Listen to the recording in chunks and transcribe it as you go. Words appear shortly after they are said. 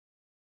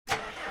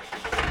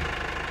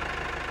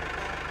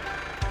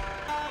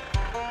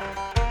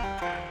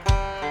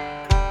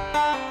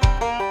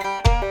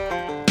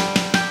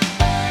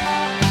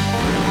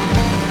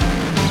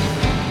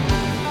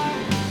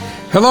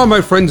Hello,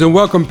 my friends, and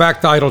welcome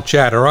back to Idle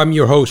Chatter. I'm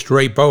your host,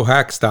 Ray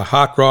Bohacs, the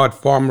hot rod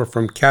farmer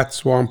from Cat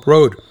Swamp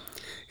Road.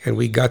 And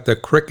we got the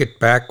cricket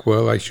back.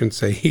 Well, I shouldn't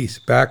say he's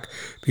back,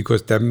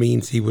 because that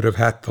means he would have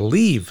had to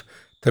leave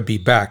to be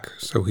back.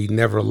 So he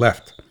never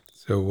left.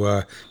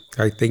 So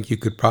I think you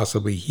could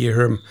possibly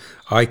hear him.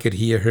 I could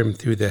hear him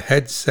through the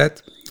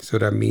headset. So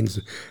that means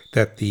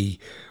that the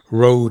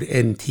Rode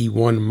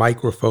NT1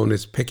 microphone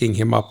is picking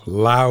him up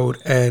loud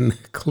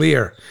and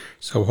clear.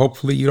 So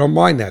hopefully you don't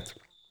mind that.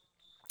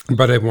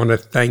 But I want to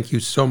thank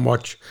you so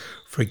much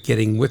for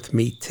getting with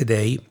me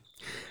today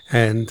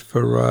and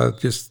for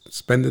just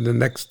spending the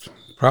next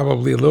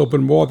probably a little bit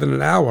more than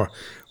an hour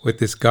with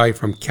this guy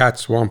from Cat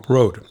Swamp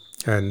Road.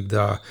 And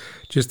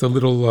just a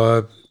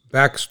little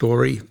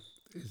backstory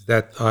is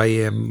that I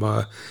am,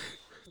 I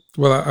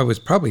was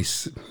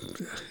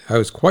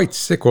quite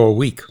sick all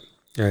week.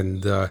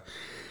 And I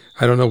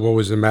don't know what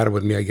was the matter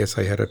with me. I guess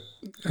it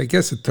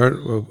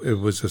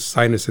was a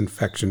sinus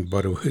infection,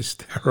 but it was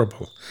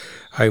terrible.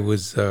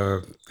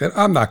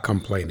 I'm not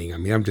complaining. I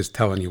mean, I'm just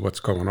telling you what's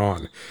going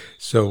on.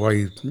 So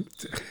I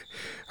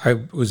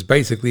was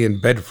basically in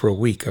bed for a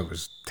week. I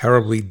was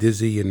terribly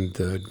dizzy and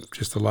I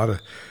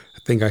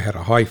think I had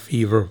a high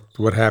fever,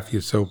 what have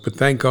you. So, but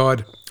thank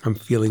God I'm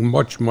feeling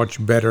much,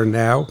 much better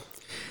now.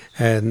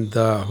 And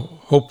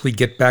hopefully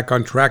get back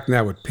on track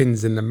now with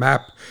pins in the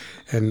map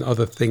and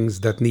other things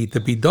that need to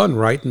be done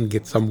right and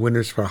get some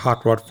winners for a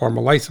Hot Rod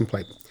Farmer license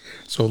plate.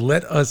 So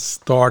let us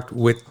start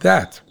with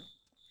that.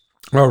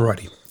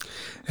 Alrighty.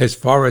 As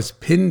far as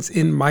pins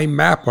in my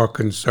map are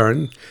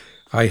concerned,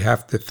 I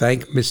have to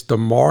thank Mr.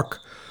 Mark,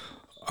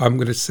 I'm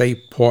going to say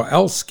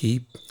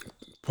Poelski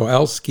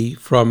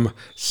from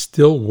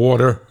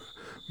Stillwater,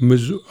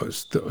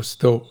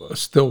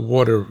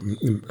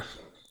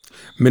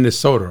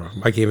 Minnesota.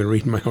 I can't even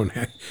read my own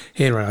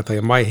handwriting. I'll tell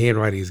you, my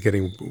handwriting is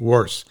getting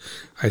worse.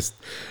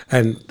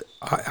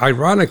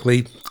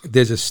 Ironically,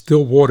 there's a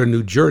Stillwater,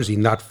 New Jersey,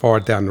 not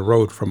far down the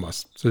road from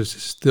us. So this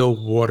is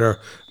Stillwater,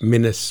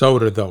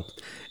 Minnesota, though.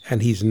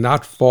 And he's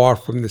not far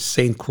from the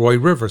St. Croix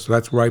River. So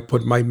that's where I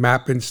put my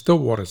map in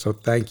Stillwater. So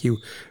thank you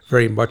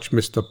very much,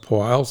 Mr.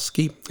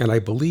 Poelski. And I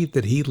believe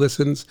that he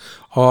listens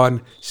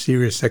on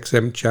Sirius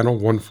XM channel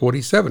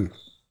 147.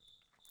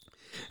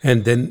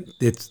 And then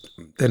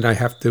I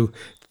have to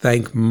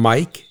thank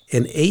Mike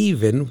and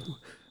Avon,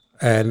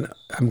 and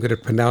I'm going to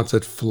pronounce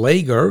it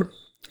Flieger,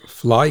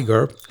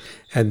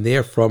 and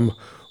they're from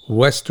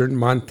Western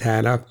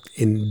Montana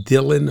in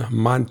Dillon,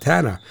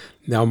 Montana.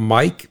 Now,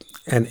 Mike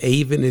and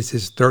Avon is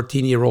his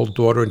 13-year-old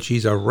daughter, and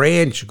she's a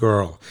ranch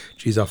girl.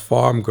 She's a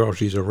farm girl.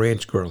 She's a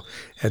ranch girl,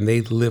 and they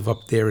live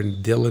up there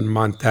in Dillon,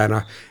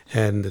 Montana.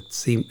 And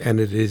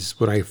it is,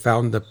 when I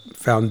found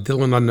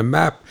Dillon on the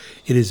map,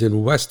 it is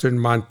in western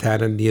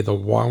Montana near the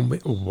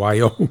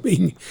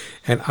Wyoming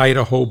and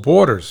Idaho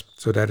borders.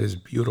 So that is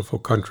beautiful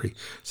country.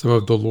 Some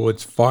of the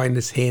Lord's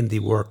finest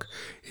handiwork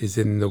is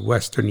in the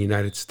western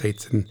United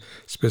States, and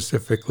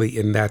specifically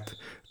in that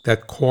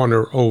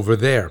corner over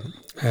there.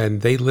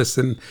 And they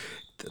listen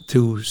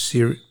to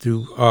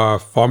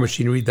Farm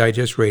Machinery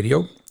Digest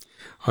Radio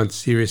on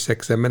Sirius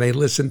XM, and they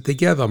listen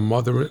together,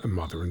 father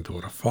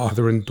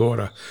and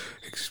daughter.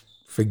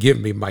 Forgive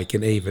me, Mike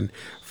and Avon.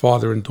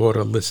 Father and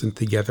daughter listen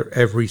together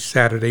every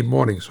Saturday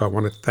morning. So I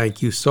want to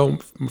thank you so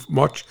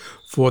much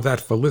for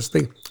that, for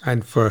listening,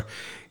 and for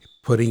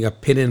putting a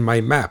pin in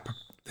my map.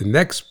 The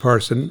next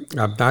person,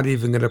 I'm not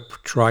even going to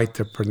try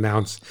to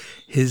pronounce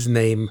his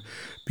name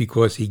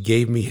because he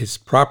gave me his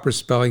proper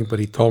spelling, but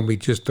he told me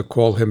just to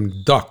call him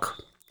Duck,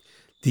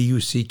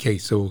 D-U-C-K.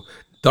 So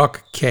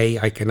Duck K,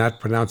 I cannot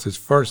pronounce his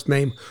first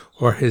name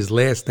or his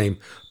last name,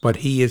 but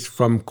he is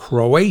from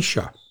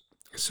Croatia.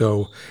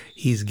 So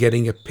he's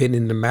getting a pin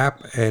in the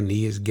map, and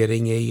he is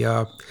getting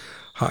entering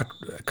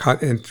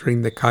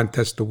the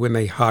contest to win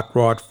a Hot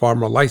Rod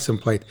Farmer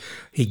license plate.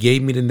 He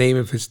gave me the name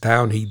of his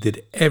town. He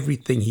did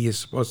everything he is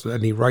supposed to,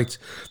 and he writes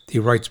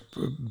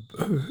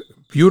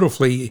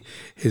beautifully.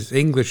 His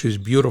English is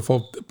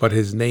beautiful, but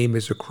his name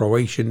is a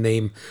Croatian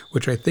name,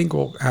 which I think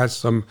has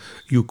some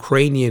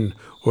Ukrainian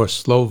or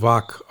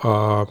Slovak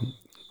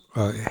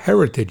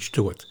heritage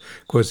to it.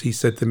 Because he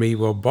said to me,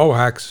 well,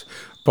 Bohac,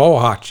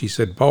 he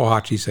said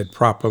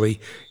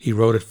properly. He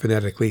wrote it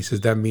phonetically. He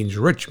says that means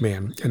rich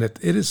man. And it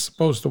is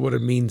supposed to, what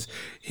it means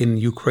in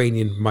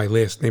Ukrainian, my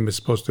last name is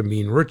supposed to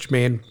mean rich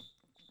man.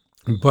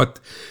 But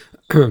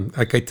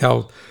like I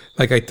told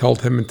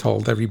him and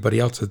told everybody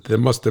else, that there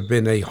must have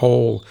been a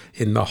hole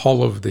in the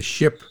hull of the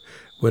ship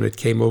when it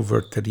came over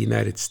to the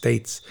United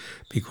States,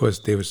 because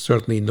there was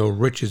certainly no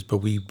riches,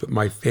 but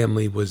my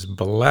family was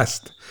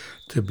blessed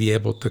to be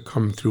able to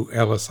come through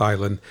Ellis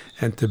Island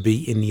and to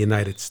be in the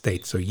United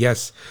States. So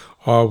yes,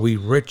 are we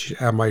rich?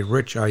 Am I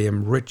rich? I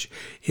am rich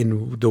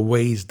in the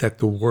ways that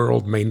the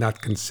world may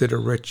not consider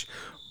rich,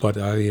 but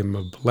I am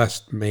a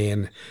blessed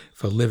man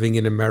for living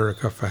in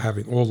America, for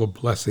having all the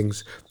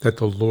blessings that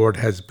the Lord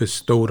has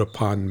bestowed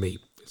upon me.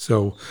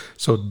 So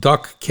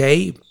Duck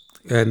K,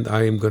 and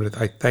I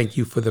thank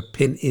you for the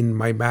pin in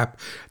my map,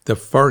 the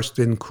first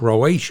in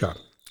Croatia.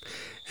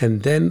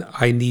 And then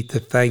I need to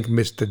thank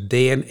Mr.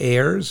 Dan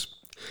Ayers,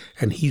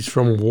 and he's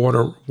from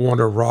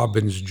Warner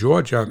Robins,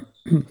 Georgia.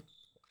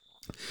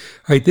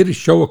 I did a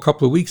show a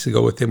couple of weeks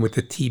ago with him with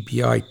the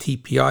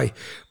TPI,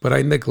 but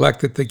I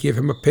neglected to give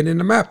him a pin in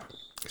the map.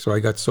 So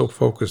I got so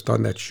focused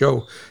on that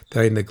show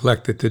that I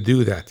neglected to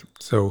do that.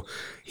 So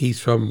he's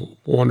from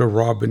Warner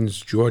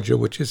Robins, Georgia,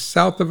 which is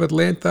south of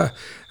Atlanta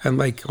and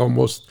like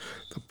almost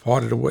the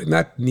part of the way,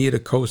 not near the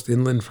coast,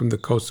 inland from the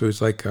coast. So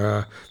it's like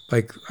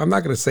I'm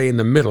not going to say in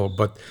the middle,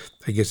 but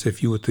I guess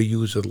if you were to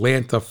use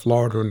Atlanta,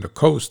 Florida, and the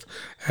coast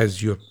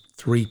as your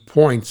 3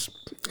 points,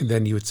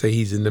 then you would say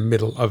he's in the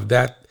middle of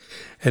that.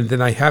 And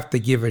then I have to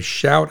give a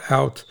shout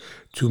out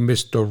to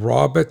Mr.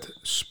 Robert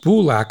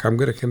Spulak. I'm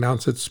going to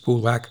pronounce it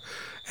Spulak.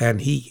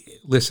 And he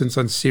listens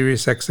on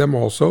Sirius XM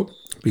also,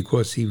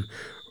 because he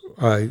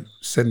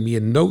sent me a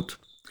note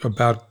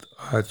about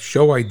a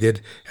show I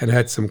did and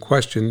had some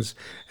questions.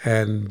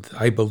 And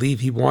I believe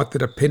he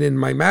wanted a pin in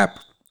my map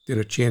and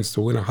a chance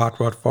to win a Hot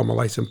Rod Farmer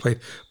license plate,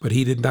 but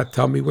he did not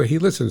tell me where he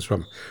listens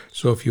from.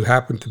 So if you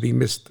happen to be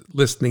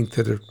listening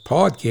to the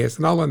podcast,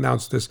 and I'll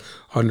announce this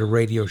on the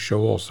radio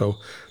show also,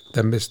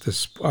 that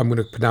I'm going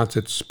to pronounce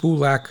it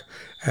Spulak,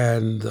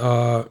 and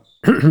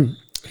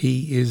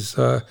he is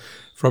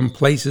from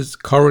places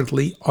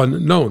currently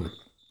unknown.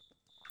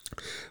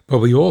 But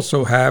we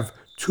also have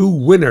 2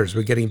 winners.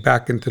 We're getting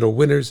back into the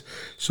winners.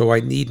 So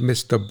I need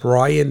Mr.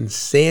 Brian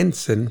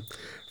Sanson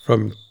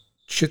from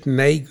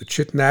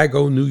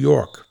Chittenango, New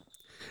York,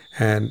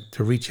 and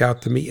to reach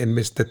out to me, and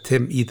Mr.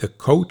 Tim, either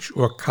Coach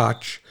or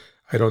Koch.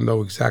 I don't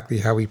know exactly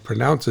how he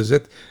pronounces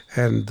it,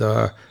 and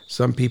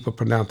some people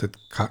pronounce it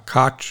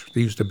Koch.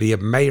 There used to be a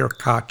Mayor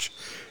Koch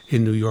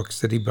in New York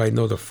City, but I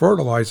know the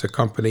fertilizer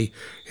company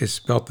is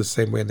spelled the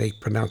same way, and they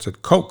pronounce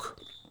it Coke.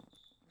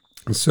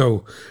 And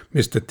so,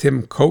 Mr.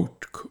 Tim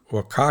Koch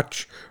or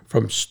Koch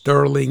from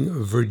Sterling,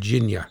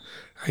 Virginia,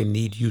 I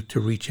need you to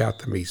reach out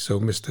to me. So,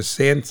 Mr.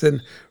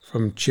 Sanson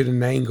from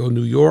Chittenango,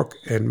 New York,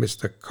 and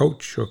Mr.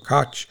 Coach or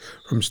Koch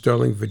from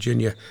Sterling,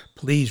 Virginia,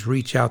 please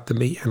reach out to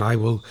me, and I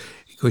will,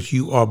 because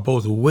you are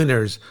both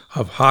winners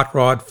of Hot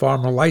Rod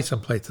Farmer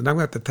license plates. And I'm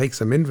going to have to take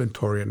some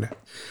inventory on that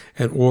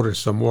and order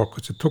some more,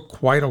 because it took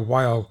quite a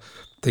while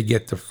to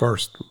get the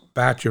first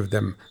batch of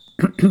them.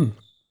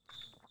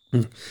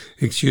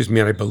 Excuse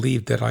me, and I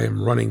believe that I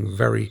am running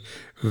very,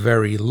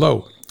 very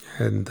low.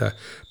 And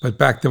but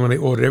back then when I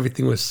ordered,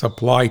 everything was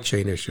supply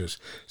chain issues.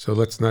 So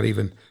let's not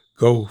even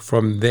go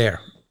from there.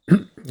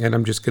 And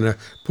I'm just going to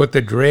put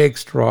the drag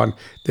straw on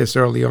this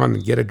early on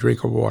and get a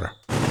drink of water.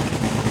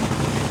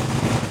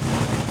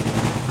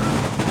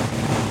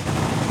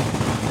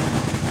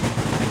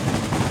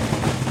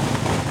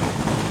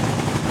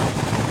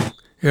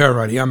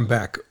 Alrighty, I'm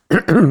back.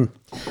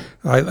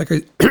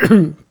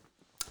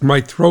 My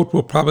throat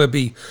will probably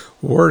be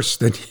worse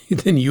than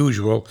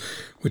usual,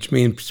 which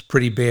means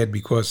pretty bad,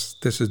 because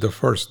this is the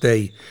first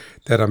day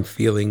that I'm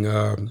feeling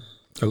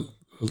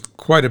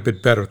quite a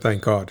bit better,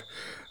 thank God.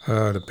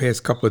 The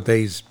past couple of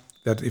days,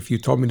 that if you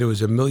told me there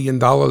was $1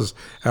 million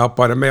out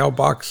by the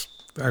mailbox,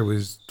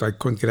 I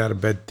couldn't get out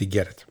of bed to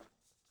get it.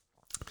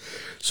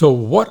 So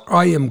what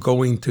I am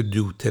going to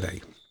do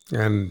today,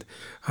 and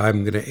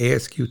I'm going to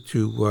ask you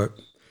to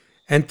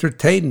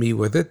entertain me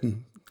with it,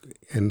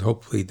 and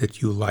hopefully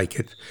that you like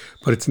it,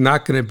 but it's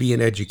not going to be an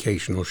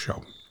educational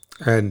show.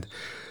 And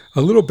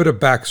a little bit of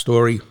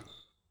backstory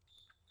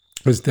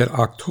is that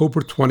October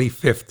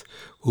 25th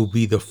will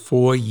be the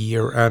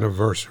 4-year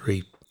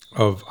anniversary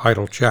of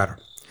Idle Chatter.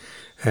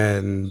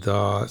 And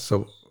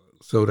so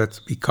that's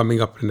be coming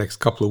up in the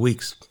next couple of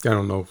weeks. I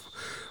don't know if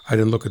I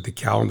didn't look at the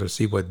calendar to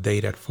see what day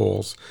that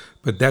falls,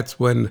 but that's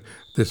when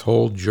this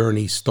whole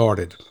journey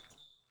started.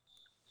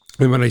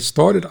 And when I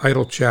started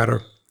Idle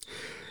Chatter,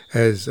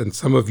 and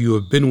some of you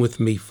have been with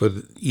me for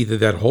either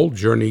that whole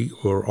journey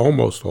or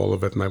almost all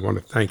of it, and I want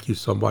to thank you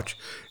so much.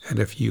 And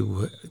if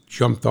you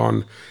jumped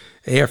on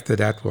after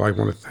that, well, I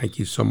want to thank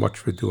you so much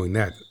for doing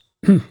that.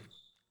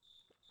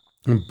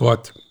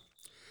 But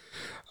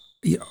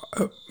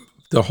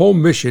the whole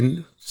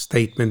mission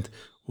statement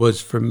was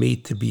for me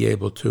to be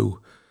able to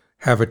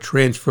have a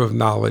transfer of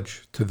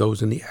knowledge to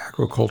those in the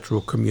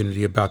agricultural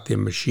community about their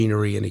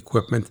machinery and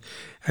equipment,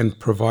 and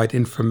provide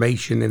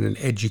information and an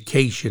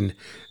education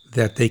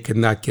that they could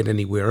not get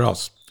anywhere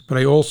else. But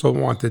I also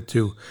wanted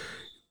to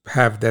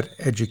have that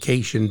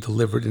education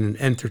delivered in an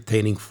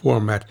entertaining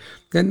format,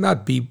 and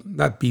not be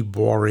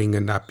boring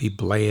and not be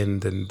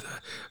bland and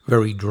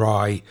very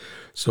dry.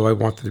 So I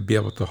wanted to be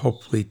able to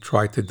hopefully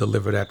try to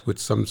deliver that with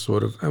some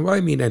sort of, and when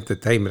I mean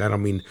entertainment, I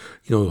don't mean,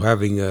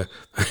 having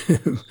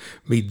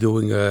me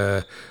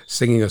doing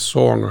singing a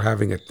song or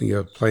having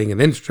playing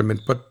an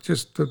instrument, but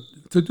just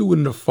to do it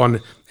in a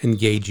fun,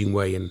 engaging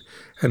way.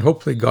 And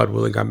hopefully, God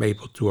willing, I'm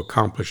able to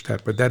accomplish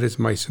that. But that is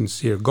my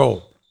sincere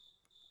goal.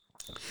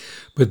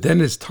 But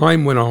then as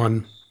time went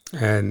on,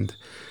 and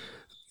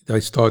I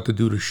started to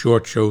do the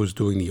short shows,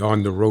 doing the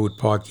On the Road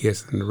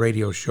podcast and the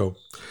radio show,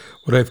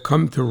 what I've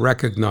come to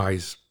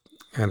recognize,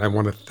 and I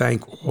want to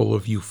thank all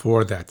of you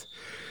for that,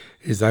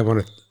 is I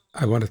want to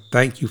I want to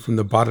thank you from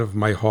the bottom of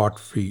my heart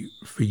for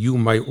you,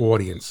 my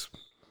audience,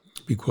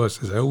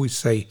 because as I always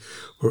say,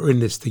 we're in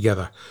this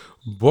together.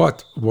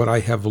 But what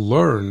I have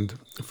learned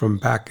from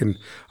back in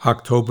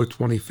October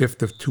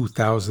 25th of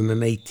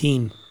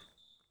 2018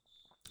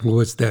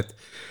 was that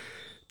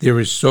there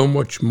is so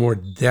much more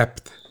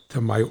depth to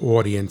my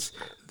audience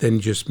than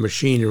just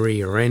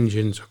machinery or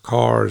engines or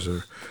cars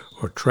or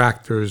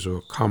tractors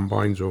or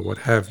combines or what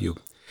have you,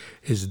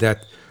 is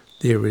that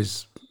there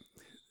is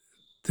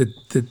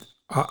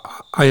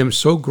I am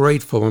so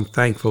grateful and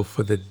thankful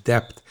for the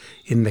depth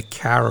in the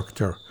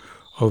character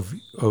of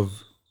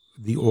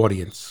the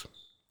audience.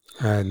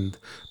 And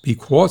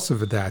because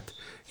of that,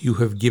 you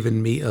have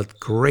given me a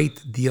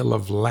great deal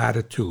of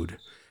latitude.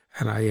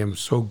 And I am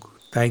so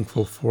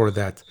thankful for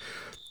that,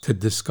 to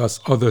discuss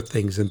other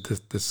things and to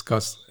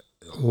discuss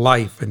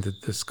life and to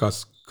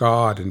discuss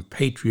God and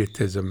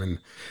patriotism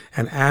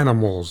and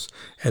animals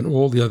and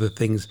all the other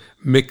things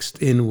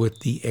mixed in with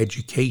the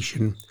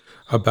education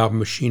about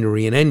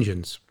machinery and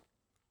engines.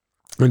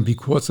 And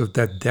because of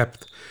that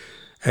depth,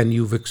 and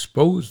you've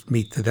exposed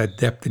me to that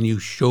depth, and you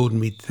showed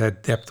me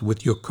that depth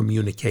with your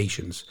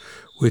communications,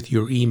 with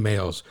your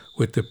emails,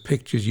 with the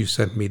pictures you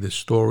sent me, the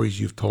stories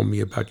you've told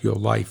me about your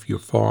life, your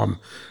farm,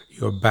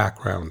 your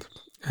background.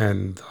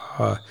 And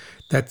I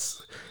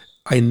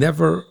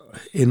never,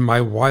 in my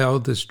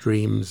wildest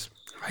dreams,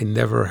 I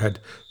never had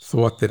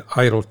thought that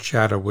idle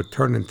chatter would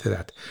turn into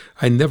that.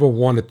 I never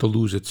wanted to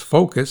lose its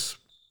focus,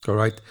 all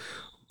right?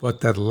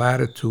 But that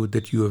latitude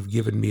that you have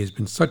given me has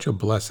been such a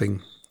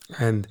blessing,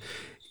 and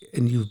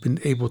you've been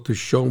able to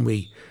show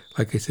me,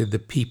 like I said, the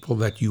people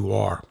that you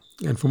are,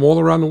 and from all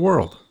around the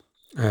world.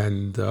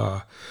 And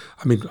I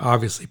mean,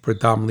 obviously,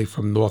 predominantly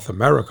from North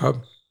America,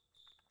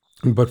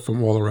 but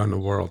from all around the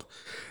world.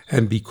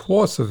 And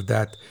because of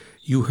that,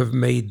 you have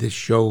made this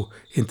show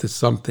into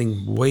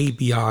something way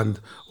beyond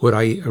what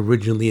I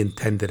originally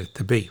intended it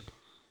to be.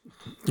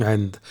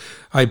 And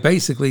I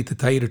basically, to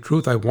tell you the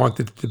truth, I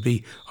wanted it to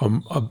be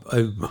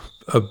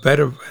a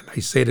better, and I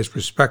say this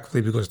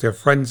respectfully because they're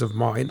friends of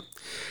mine,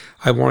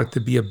 I want it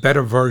to be a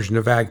better version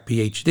of Ag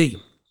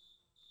PhD,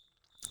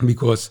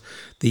 because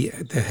the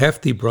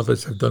Hefty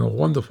brothers have done a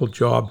wonderful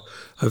job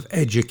of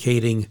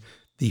educating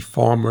the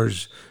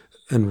farmers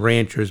and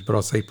ranchers, but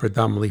I'll say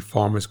predominantly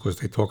farmers because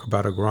they talk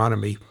about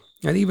agronomy.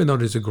 And even though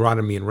there's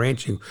agronomy and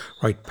ranching,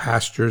 right,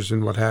 pastures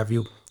and what have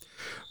you,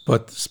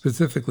 but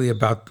specifically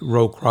about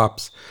row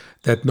crops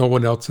that no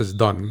one else has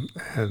done.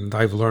 And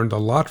I've learned a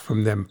lot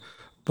from them.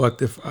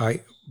 But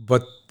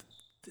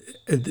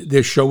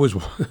their show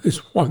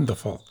is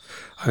wonderful.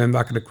 I'm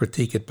not going to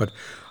critique it, but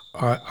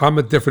I'm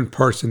a different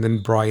person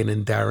than Brian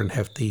and Darren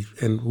Hefty,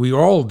 and we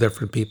are all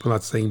different people,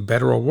 not saying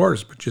better or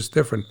worse, but just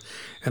different.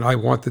 And I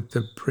wanted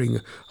to bring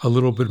a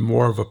little bit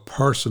more of a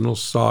personal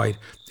side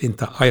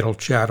into idle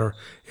chatter,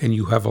 and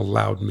you have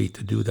allowed me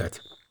to do that.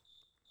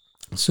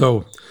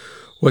 So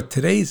what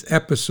today's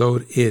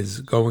episode is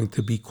going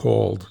to be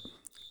called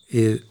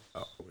is,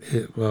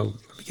 well,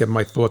 let me get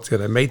my thoughts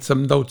here. I made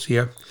some notes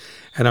here,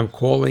 and I'm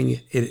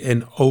calling it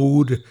an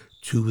ode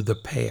to the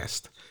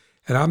past.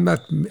 And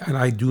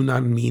I do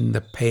not mean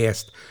the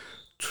past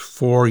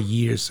 4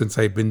 years since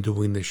I've been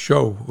doing this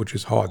show, which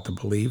is hard to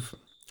believe,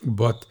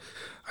 but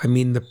I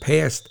mean the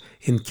past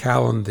in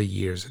calendar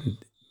years, and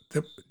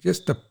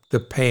just the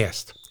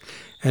past.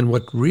 And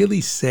what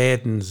really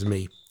saddens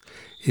me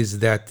is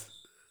that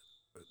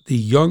the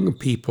young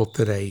people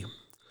today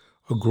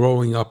are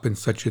growing up in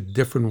such a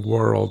different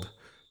world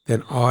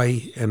than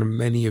I and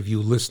many of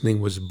you listening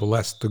was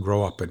blessed to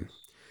grow up in,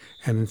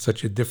 and in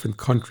such a different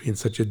country, in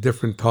such a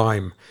different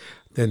time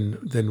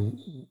than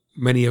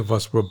many of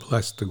us were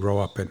blessed to grow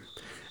up in.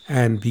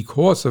 And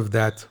because of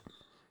that,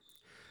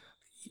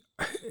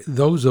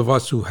 those of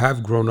us who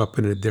have grown up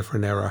in a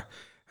different era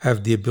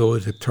have the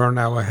ability to turn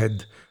our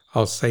head,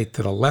 I'll say,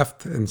 to the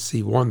left and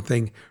see one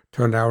thing,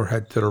 turn our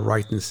head to the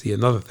right and see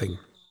another thing.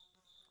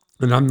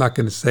 And I'm not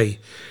going to say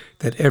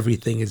that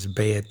everything is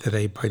bad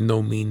today, by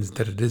no means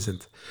that it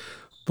isn't.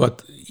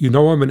 But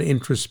I'm an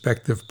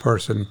introspective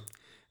person,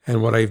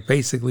 and what I've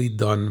basically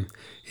done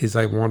is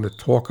I want to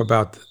talk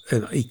about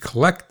an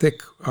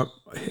eclectic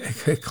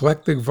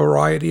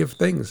variety of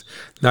things,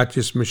 not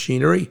just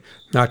machinery,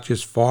 not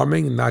just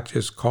farming, not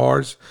just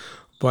cars,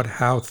 but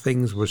how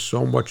things were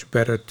so much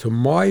better to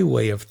my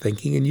way of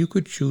thinking, and you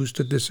could choose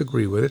to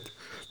disagree with it.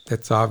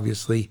 That's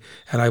obviously,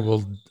 and I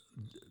will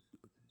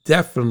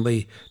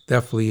definitely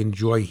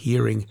enjoy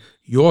hearing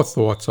your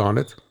thoughts on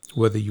it,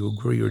 whether you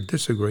agree or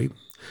disagree,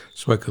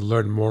 so I could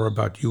learn more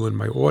about you and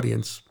my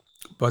audience.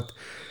 But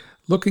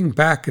looking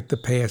back at the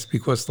past,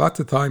 because lots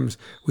of times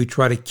we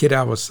try to kid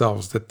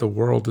ourselves that the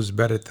world is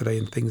better today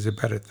and things are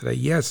better today.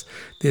 Yes,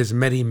 there's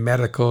many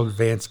medical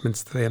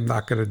advancements today. I'm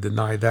not going to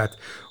deny that.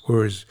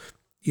 Whereas,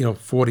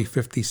 40,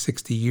 50,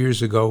 60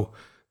 years ago,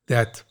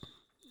 that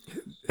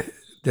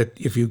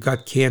if you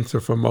got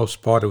cancer, for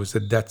most part, it was a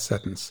death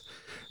sentence.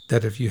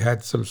 That if you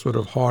had some sort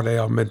of heart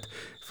ailment,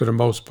 for the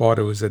most part,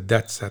 it was a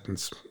death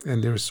sentence.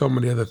 And there are so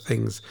many other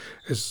things.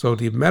 So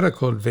the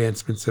medical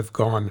advancements have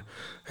gone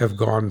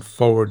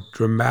forward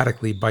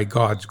dramatically by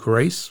God's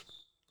grace.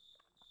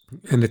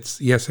 And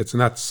it's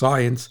not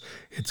science,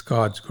 it's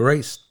God's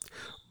grace.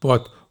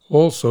 But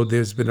also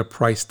there's been a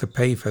price to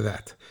pay for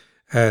that.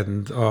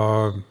 And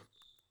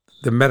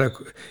the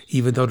medical,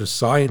 even though the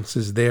science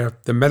is there,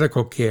 the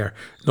medical care,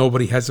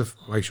 nobody has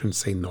I shouldn't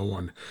say no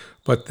one,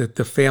 but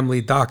the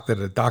family doctor,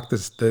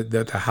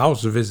 the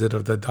house visit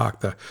of the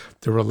doctor,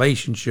 the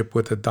relationship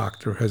with the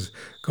doctor has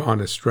gone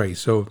astray.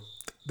 So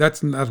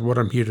that's not what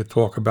I'm here to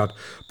talk about.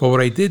 But what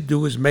I did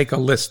do is make a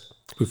list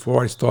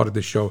before I started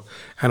the show.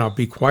 And I'll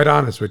be quite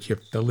honest with you,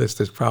 the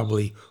list is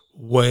probably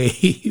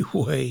way,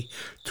 way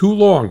too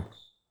long.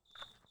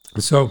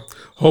 So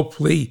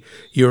hopefully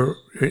you're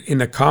in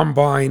a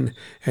combine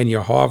and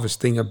you're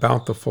harvesting a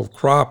bountiful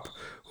crop,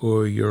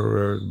 or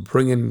you're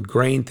bringing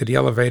grain to the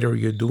elevator, or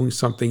you're doing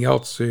something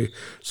else,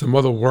 some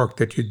other work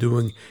that you're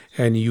doing,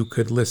 and you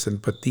could listen.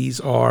 But these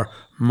are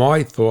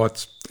my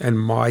thoughts and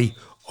my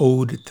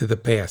ode to the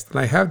past. And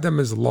I have them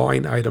as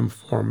line item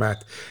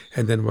format.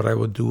 And then what I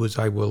will do is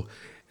I will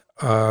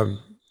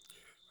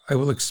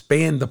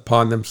expand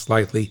upon them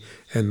slightly,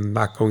 and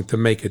not going to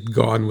make it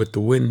Gone with the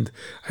Wind.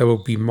 I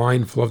will be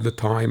mindful of the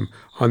time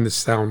on the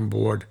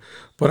soundboard.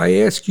 But I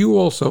ask you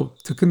also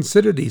to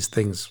consider these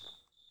things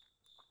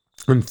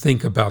and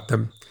think about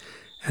them.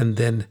 And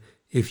then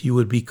if you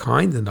would be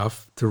kind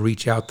enough to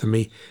reach out to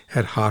me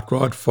at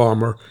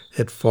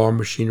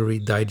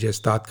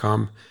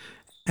hotrodfarmer@farmmachinerydigest.com.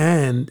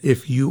 And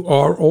if you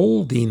are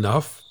old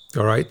enough,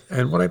 all right,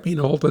 and what I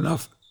mean old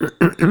enough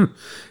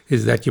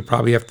is that you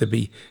probably have to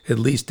be at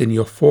least in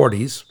your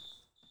 40s.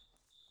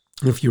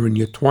 If you're in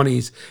your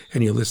 20s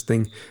and you're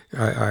listening,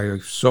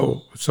 I'm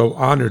so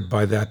honored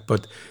by that.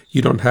 But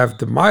you don't have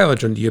the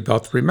mileage under your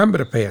belt to remember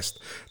the past.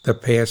 The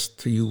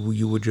past,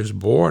 you were just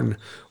born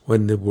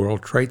when the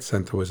World Trade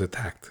Center was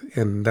attacked.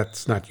 And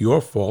that's not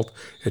your fault.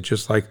 It's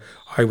just like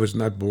I was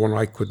not born.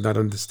 I could not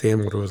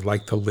understand what it was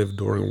like to live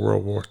during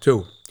World War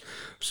II.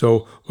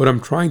 So what I'm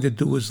trying to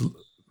do is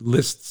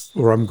list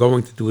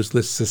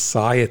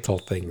societal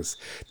things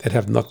that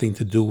have nothing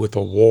to do with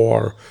a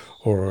war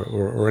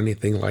or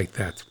anything like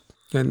that.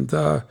 And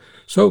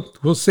so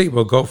we'll see.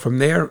 We'll go from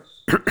there.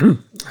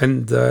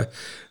 And I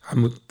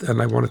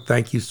want to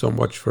thank you so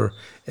much for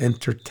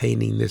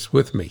entertaining this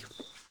with me.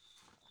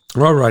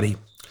 Alrighty.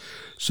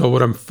 So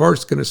what I'm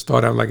first going to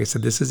start out, like I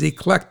said, this is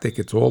eclectic.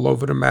 It's all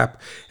over the map.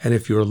 And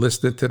if you're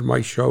listening to my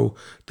show,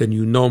 then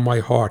you know my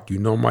heart. You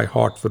know my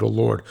heart for the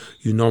Lord.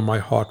 You know my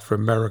heart for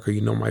America.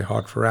 You know my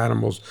heart for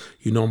animals.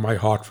 You know my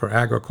heart for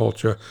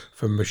agriculture,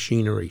 for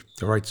machinery.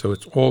 All right, so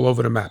it's all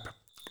over the map.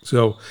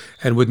 So,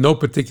 and with no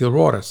particular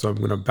order, so I'm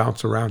going to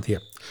bounce around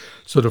here.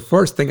 So the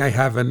first thing I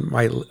have in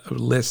my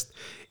list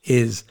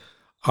is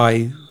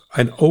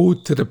an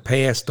ode to the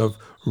past of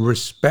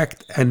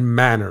respect and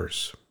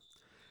manners.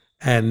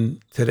 And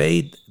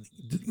today,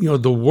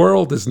 the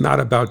world is not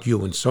about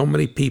you. And so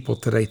many people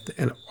today,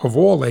 and of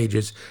all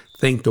ages,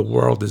 think the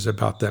world is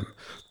about them.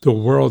 The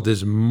world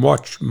is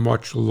much,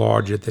 much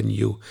larger than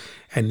you,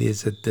 and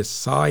is a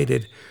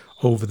decided,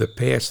 over the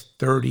past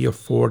 30 or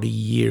 40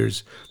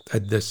 years, a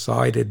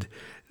decided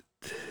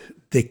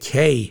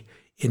decay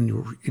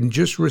in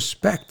just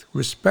respect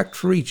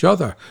for each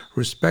other,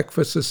 respect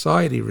for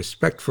society,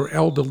 respect for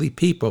elderly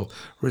people,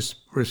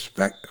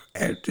 respect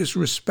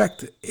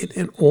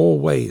in all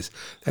ways.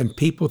 And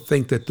people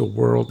think that the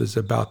world is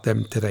about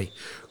them today.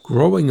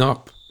 Growing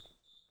up,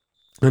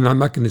 and I'm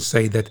not going to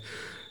say that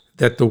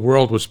the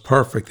world was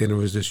perfect and it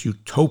was this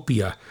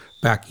utopia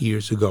back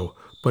years ago,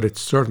 but it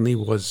certainly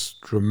was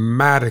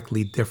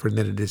dramatically different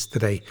than it is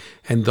today.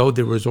 And though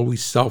there was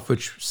always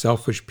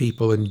selfish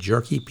people and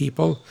jerky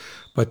people,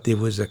 but there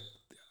was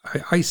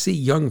I see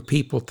young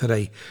people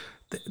today,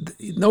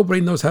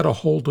 nobody knows how to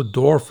hold a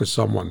door for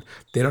someone.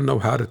 They don't know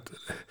how to,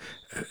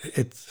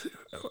 it's,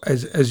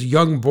 as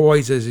young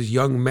boys, as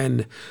young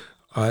men,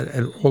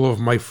 and all of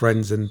my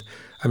friends, and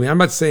I mean, I'm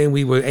not saying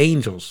we were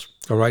angels,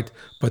 all right,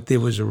 but there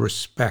was a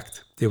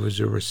respect. There was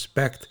a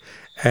respect,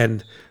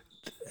 and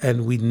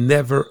we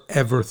never,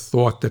 ever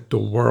thought that the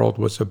world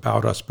was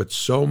about us. But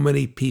so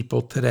many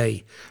people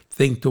today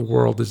think the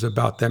world is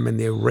about them, and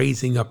they're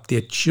raising up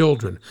their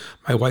children.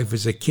 My wife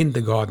is a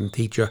kindergarten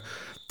teacher,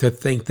 to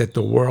think that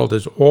the world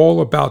is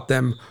all about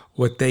them,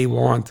 what they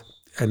want,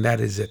 and that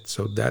is it.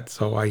 So that's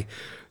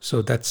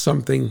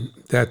something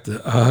that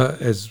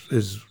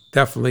is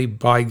definitely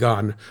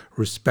bygone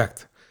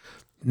respect.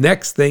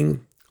 Next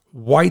thing,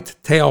 white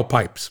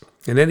tailpipes.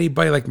 And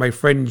anybody like my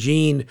friend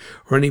Gene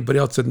or anybody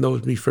else that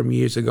knows me from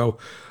years ago,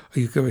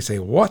 you can say,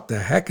 what the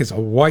heck is a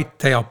white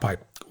tailpipe?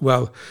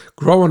 Well,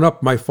 growing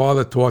up, my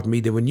father taught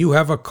me that when you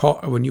have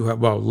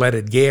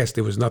leaded gas,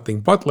 there was nothing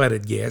but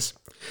leaded gas.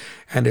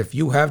 And if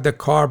you have the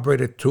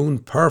carburetor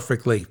tuned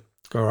perfectly,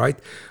 All right.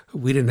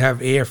 We didn't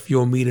have air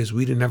fuel meters.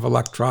 We didn't have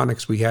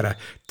electronics. We had a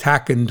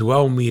tack and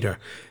dwell meter.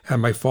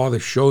 And my father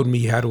showed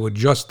me how to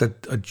adjust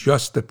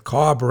the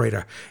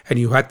carburetor. And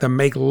you had to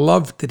make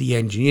love to the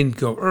engine. You didn't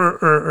go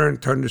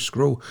and turn the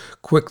screw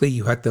quickly.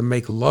 You had to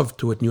make love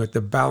to it, and you had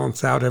to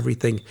balance out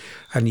everything.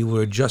 And you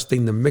were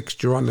adjusting the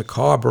mixture on the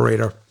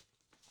carburetor.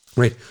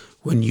 Right.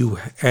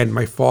 And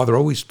my father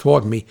always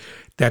taught me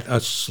that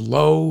a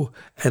slow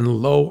and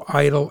low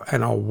idle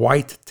and a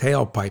white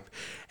tailpipe.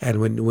 And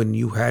when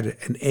you had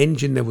an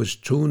engine that was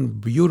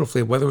tuned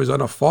beautifully, whether it was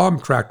on a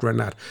farm tractor or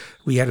not,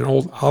 we had an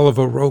old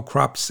Oliver Row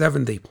Crop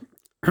 70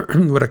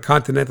 with a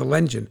Continental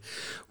engine.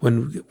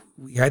 When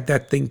we had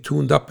that thing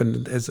tuned up,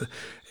 and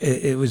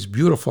it was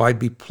beautiful, I'd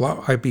be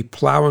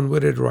plowing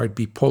with it, or I'd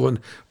be pulling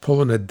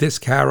a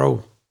disc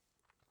harrow,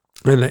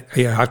 and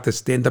I had to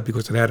stand up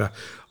because it had a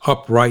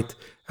upright,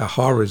 a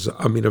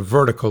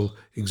vertical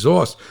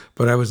exhaust.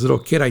 But I was a little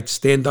kid, I'd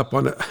stand up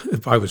on it.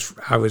 If I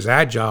was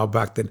agile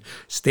back then,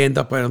 stand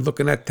up and look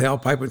in that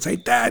tailpipe and say,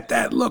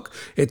 Dad, look,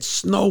 it's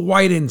Snow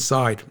White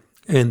inside.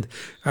 And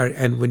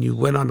when you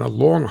went on a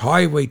long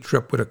highway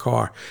trip with a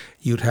car,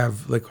 you'd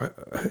have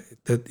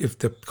if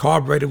the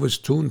carburetor was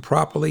tuned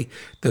properly,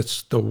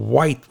 the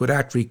white would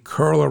actually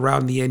curl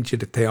around the edge of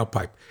the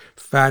tailpipe.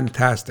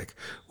 Fantastic.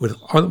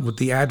 With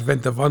the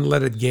advent of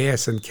unleaded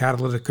gas and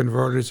catalytic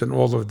converters and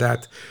all of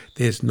that,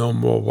 there's no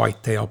more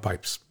white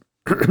tailpipes.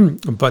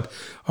 But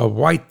a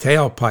white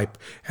tailpipe,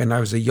 and I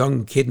was a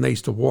young kid, and I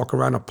used to walk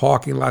around a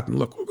parking lot and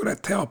look at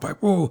that tailpipe.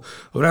 Oh,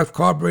 that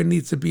carburetor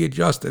needs to be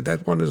adjusted.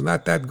 That one is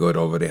not that good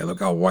over there. Look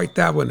how white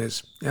that one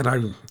is.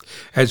 And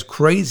as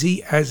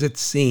crazy as it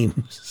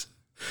seems,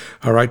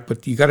 all right,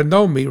 but you got to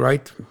know me,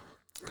 right?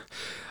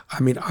 I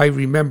mean, I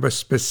remember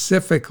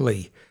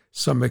specifically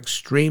some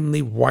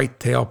extremely white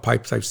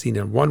tailpipes I've seen,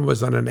 and one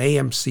was on an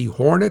AMC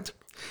Hornet,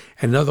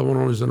 and another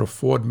one was on a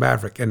Ford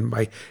Maverick. And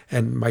my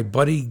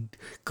buddy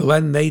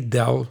Glenn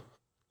Nadell,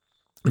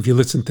 if you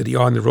listen to the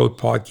On the Road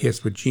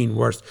podcast with Gene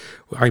Worst,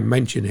 I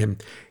mentioned him.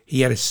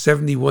 He had a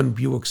 71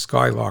 Buick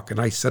Skylark,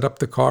 and I set up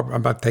the carburetor.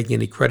 I'm not taking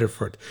any credit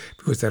for it,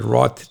 because that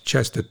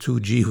Rochester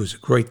 2G was a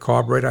great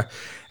carburetor,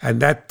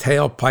 and that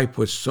tailpipe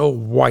was so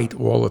white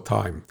all the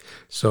time.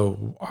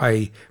 So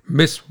I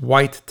miss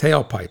white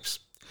tailpipes.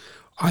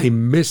 I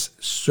miss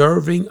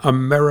serving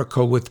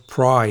America with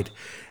pride.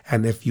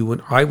 And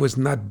I was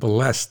not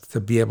blessed to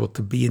be able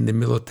to be in the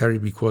military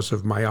because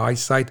of my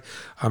eyesight.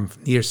 I'm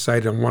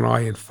nearsighted in one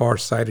eye and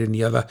farsighted in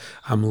the other.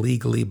 I'm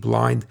legally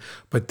blind.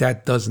 But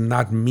that does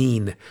not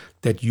mean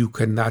that you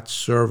cannot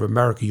serve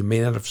America. You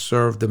may not have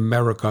served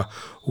America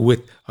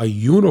with a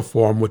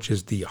uniform, which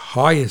is the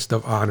highest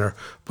of honor,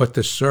 but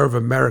to serve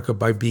America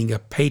by being a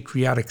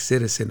patriotic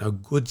citizen, a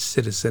good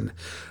citizen,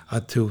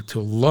 to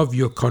love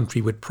your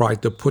country with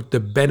pride, to put the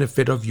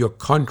benefit of your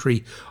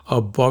country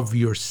above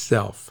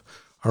yourself.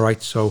 All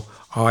right, so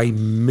I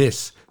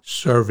miss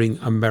serving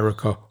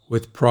America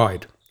with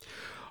pride.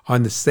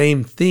 On the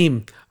same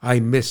theme, I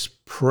miss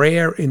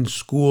prayer in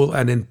school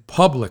and in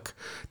public.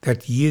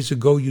 That years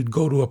ago, you'd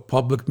go to a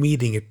public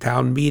meeting, a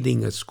town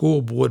meeting, a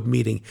school board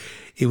meeting.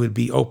 It would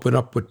be open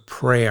up with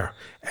prayer.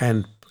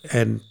 And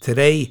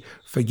today,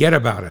 forget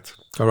about it.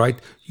 All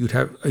right, you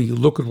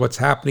look at what's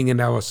happening in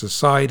our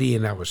society,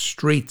 in our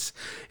streets,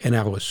 in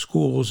our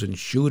schools, and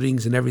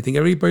shootings and everything.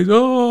 Everybody's,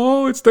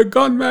 oh, it's the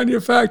gun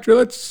manufacturer.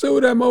 Let's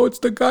sue them. Oh, it's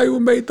the guy who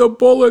made the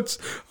bullets.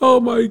 Oh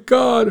my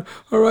God.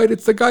 All right,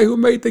 it's the guy who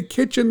made the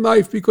kitchen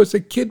knife because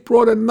a kid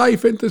brought a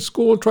knife into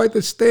school and tried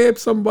to stab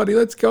somebody.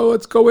 Let's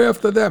go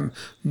after them.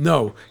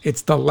 No,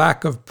 it's the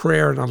lack of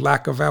prayer and a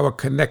lack of our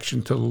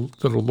connection to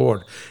the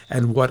Lord.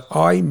 And what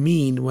I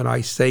mean when I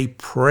say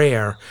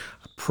prayer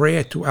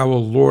to our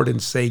Lord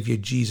and Savior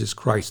Jesus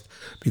Christ,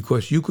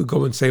 because you could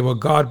go and say, well,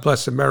 God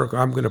bless America,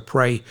 I'm going to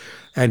pray,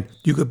 and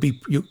you could be,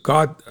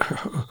 God,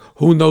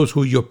 who knows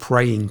who you're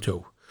praying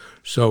to.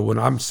 So when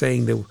I'm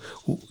saying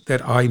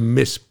that I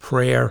miss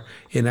prayer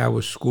in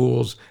our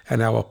schools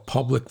and our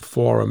public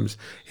forums,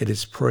 it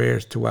is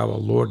prayers to our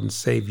Lord and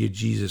Savior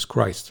Jesus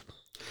Christ.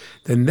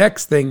 The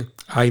next thing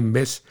I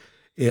miss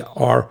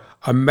are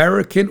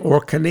American or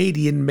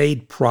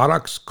Canadian-made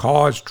products,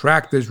 cars,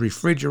 tractors,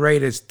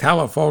 refrigerators,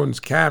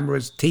 telephones,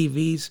 cameras,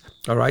 TVs,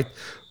 all right,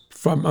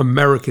 from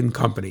American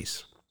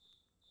companies.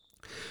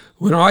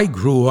 When I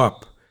grew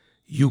up,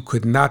 you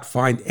could not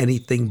find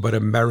anything but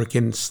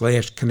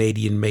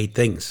American/Canadian-made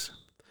things.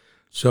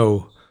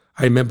 So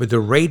I remember the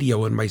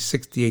radio in my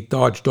 68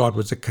 Dodge Dart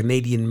was a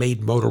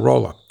Canadian-made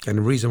Motorola. And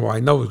the reason why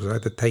I know is because I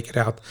had to take it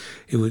out.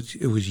 It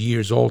was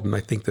years old, and I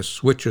think the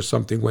switch or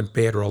something went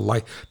bad, or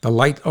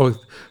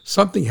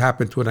something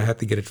happened to it, and I had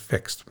to get it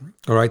fixed.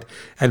 All right?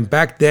 And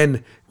back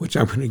then, which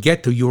I'm going to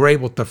get to, you were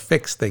able to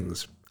fix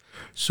things.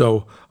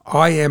 So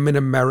I am an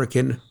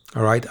American,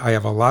 all right? I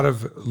have a lot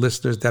of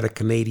listeners that are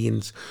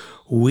Canadians.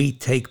 we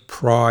take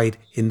pride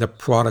in the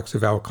products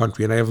of our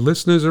country. And I have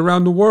listeners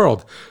around the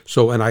world.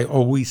 So, and I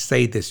always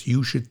say this,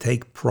 you should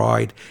take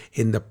pride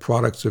in the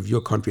products of your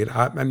country. And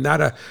I'm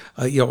not a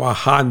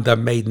Honda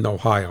made in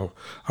Ohio.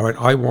 All right.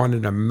 I want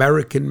an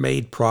American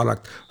made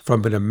product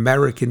from an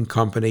American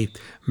company,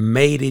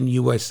 made in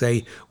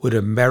USA with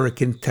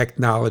American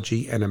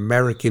technology and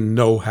American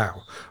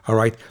know-how. All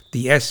right.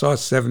 The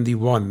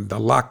SR-71, the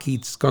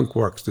Lockheed Skunk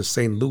Works, the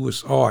St.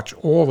 Louis Arch,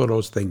 all of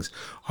those things.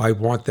 I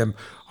want them.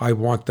 I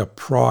want the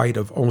pride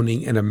of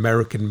owning an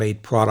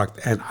American-made product,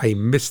 and I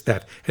miss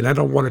that. And I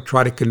don't want to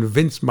try to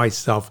convince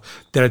myself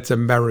that it's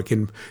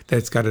American,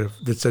 that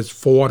that says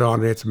Ford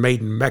on it, it's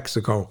made in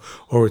Mexico,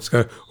 or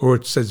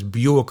it says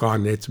Buick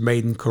on it, it's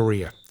made in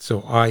Korea.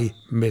 So I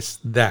miss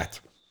that.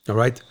 All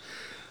right.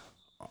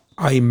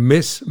 I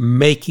miss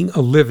making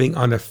a living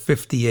on a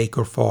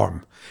 50-acre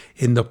farm.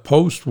 In the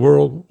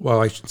post-World,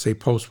 well, I should say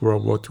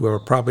post-World War II, or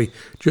probably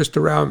just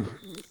around.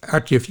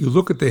 Actually, if you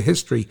look at the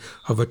history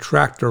of a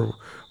tractor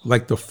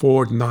like the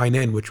Ford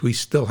 9N, which we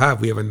still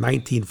have, we have a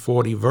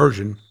 1940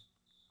 version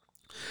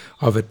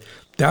of it.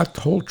 That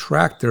whole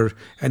tractor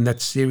and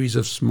that series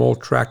of small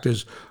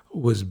tractors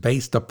was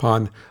based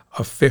upon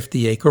a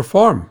 50-acre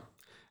farm.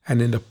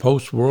 And in the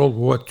post-World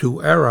War II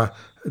era,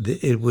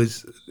 it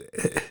was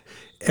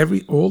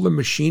all the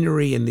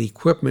machinery and the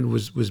equipment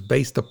was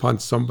based upon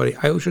somebody.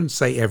 I shouldn't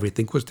say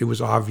everything, because there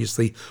was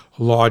obviously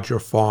larger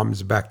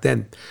farms back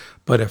then,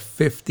 but a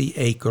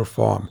 50-acre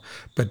farm.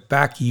 But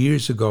back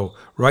years ago,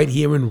 right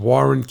here in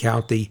Warren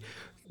County,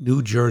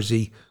 New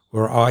Jersey,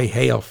 where I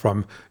hail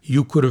from,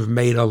 you could have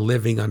made a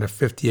living on a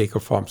 50-acre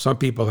farm. Some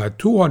people had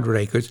 200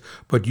 acres,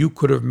 but you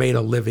could have made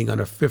a living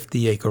on a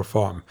 50-acre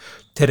farm.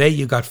 Today,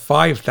 you got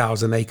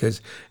 5,000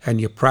 acres,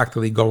 and you're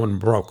practically going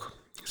broke.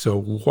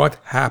 So what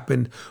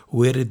happened?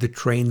 Where did the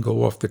train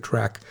go off the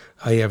track?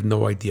 I have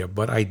no idea,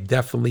 but I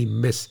definitely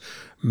miss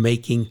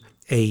making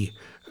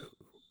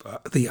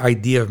the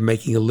idea of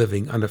making a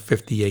living on a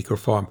 50-acre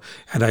farm.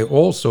 And I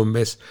also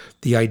miss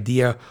the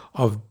idea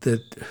of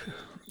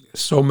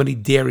so many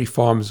dairy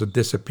farms are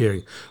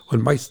disappearing.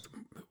 When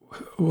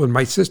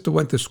my sister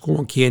went to school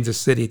in Kansas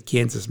City at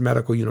Kansas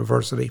Medical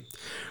University,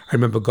 I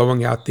remember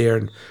going out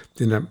there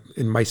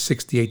in my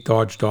 68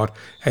 Dodge Dart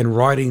and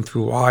riding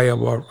through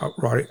Iowa.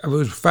 It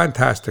was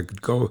fantastic.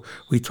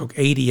 We took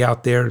 80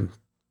 out there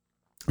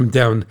and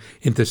down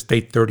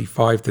Interstate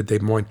 35 to Des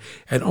Moines,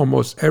 and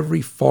almost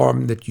every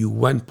farm that you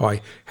went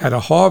by had a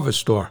harvest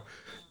store.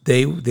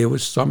 There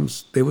was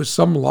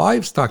some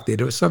livestock there.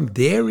 There was some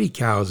dairy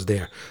cows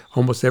there.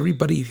 Almost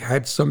everybody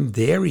had some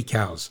dairy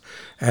cows.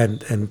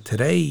 And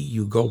today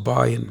you go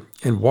by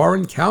and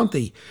Warren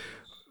County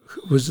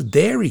was a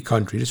dairy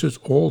country. This was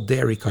all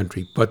dairy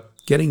country. But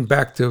getting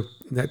back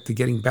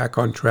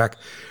on track,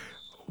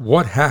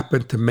 what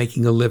happened to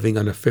making a living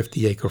on a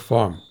 50-acre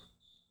farm?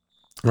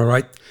 All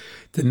right.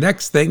 The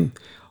next thing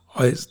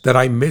is that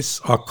I miss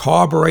are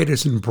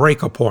carburetors and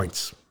breaker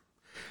points.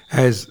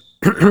 As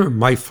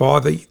my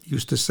father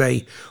used to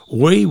say,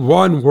 we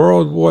won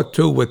World War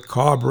II with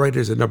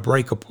carburetors and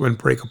breaker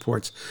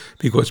points,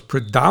 because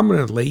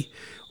predominantly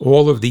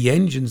all of the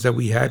engines that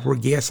we had were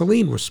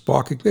gasoline, were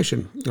spark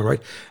ignition, all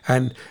right?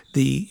 And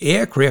the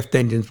aircraft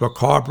engines were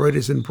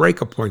carburetors and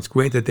breaker points.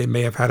 Granted, they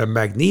may have had a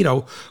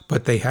magneto,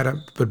 but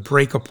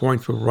breaker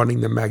points were running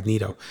the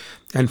magneto.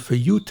 And for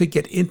you to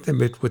get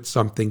intimate with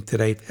something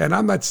today, and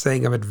I'm not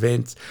saying I'm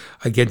advanced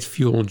against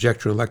fuel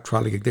injection,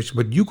 electronic ignition,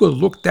 but you could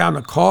look down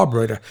a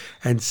carburetor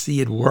and see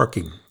it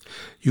working.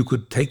 You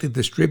could take the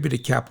distributor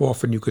cap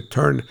off and you could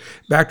turn.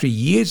 Back to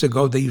years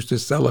ago, they used to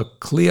sell a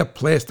clear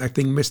plastic, I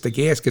think Mr.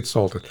 Gasket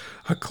sold it,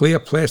 a clear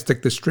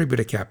plastic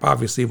distributor cap.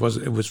 Obviously, it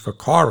was for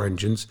car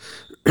engines.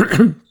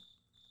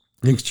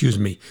 Excuse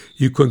me.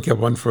 You couldn't get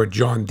one for a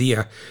John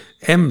Deere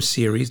M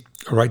series,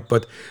 all right,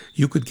 but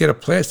you could get a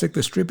plastic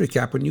distributor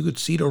cap and you could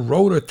see the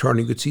rotor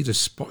turning. You could see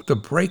the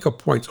breaker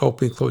points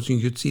opening and closing.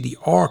 You could see the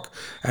arc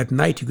at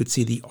night. You could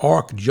see the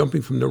arc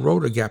jumping from the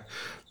rotor gap.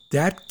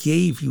 That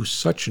gave you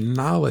such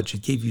knowledge.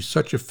 It gave you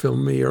such a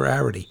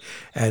familiarity.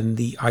 And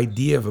the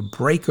idea of a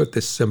breaker,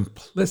 the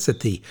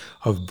simplicity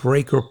of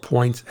breaker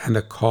points and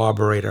a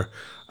carburetor,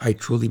 I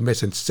truly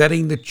miss. And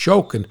setting the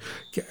choke and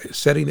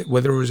setting it,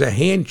 whether it was a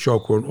hand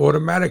choke or an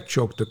automatic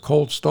choke to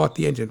cold start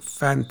the engine,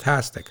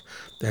 fantastic.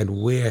 And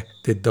where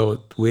did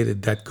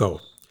that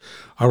go?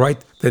 All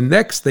right. The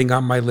next thing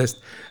on my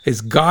list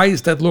is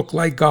guys that look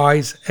like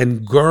guys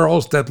and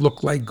girls that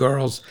look like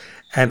girls,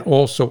 and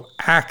also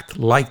act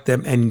like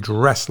them and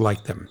dress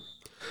like them.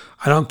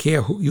 I don't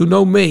care who, you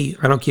know me,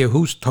 I don't care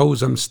whose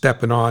toes I'm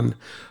stepping on,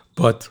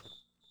 but,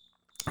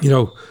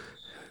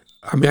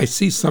 I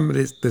see some of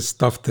this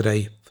stuff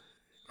today.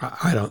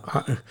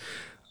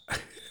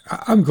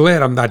 I'm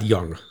glad I'm not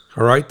young.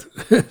 All right.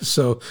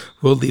 So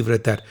we'll leave it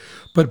at that.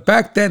 But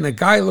back then, a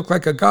guy looked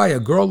like a guy, a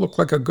girl looked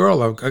like a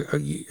girl, a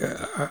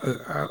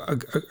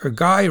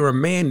guy or a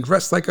man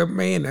dressed like a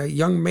man, a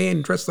young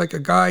man dressed like a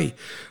guy.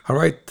 All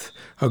right.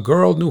 A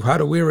girl knew how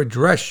to wear a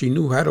dress. She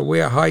knew how to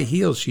wear high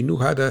heels. She knew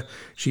how to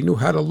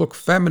look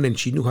feminine.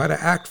 She knew how to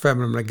act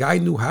feminine. A guy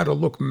knew how to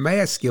look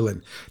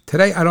masculine.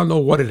 Today, I don't know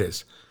what it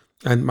is.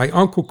 And my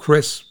Uncle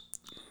Chris,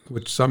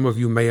 which some of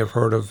you may have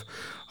heard of,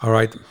 all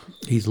right,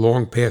 he's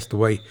long passed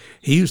away.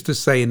 He used to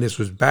say, and this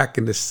was back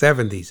in the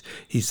 70s,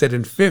 he said,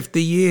 in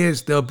 50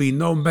 years, there'll be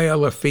no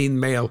male or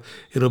female.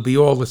 It'll be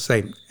all the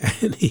same.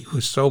 And he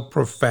was so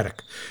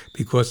prophetic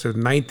because in the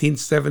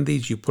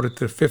 1970s, you put it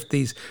to the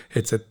 50s,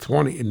 it's in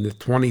the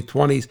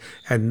 2020s,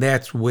 and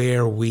that's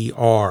where we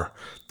are.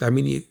 I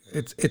mean,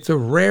 it's a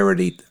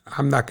rarity.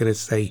 I'm not going to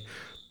say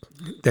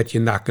that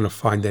you're not going to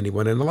find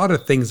anyone. And a lot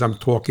of things I'm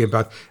talking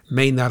about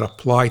may not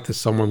apply to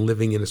someone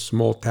living in a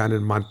small town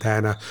in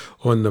Montana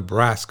or in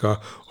Nebraska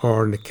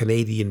or in the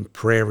Canadian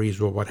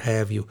prairies or what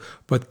have you.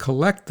 But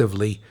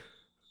collectively,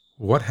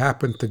 what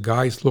happened to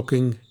guys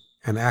looking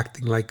and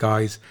acting like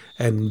guys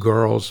and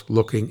girls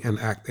looking and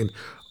acting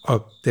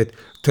that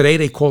today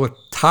they call it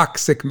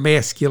toxic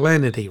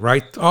masculinity,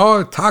 right?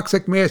 Oh,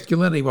 toxic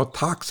masculinity. Well,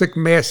 toxic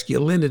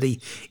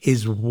masculinity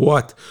is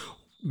what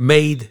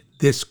made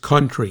this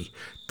country.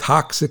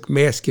 Toxic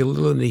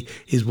masculinity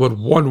is what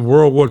won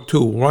World War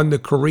II, won the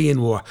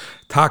Korean War.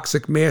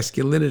 Toxic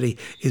masculinity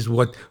is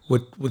what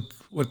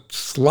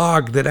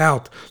slogged it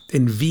out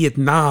in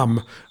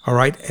Vietnam, all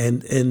right,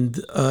 and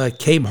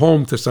came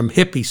home to some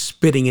hippies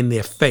spitting in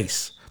their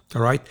face,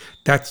 all right?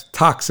 That's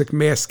toxic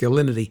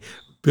masculinity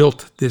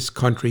built this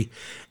country.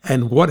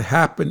 And what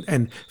happened,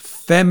 and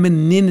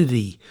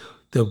femininity,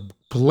 the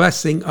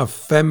blessing of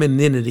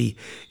femininity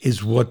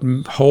is what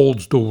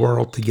holds the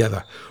world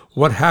together.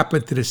 What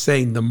happened to the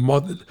saying, the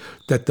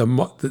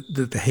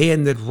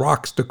hand that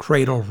rocks the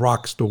cradle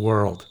rocks the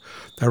world?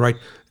 All right.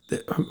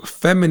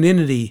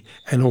 Femininity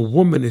and a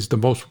woman is the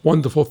most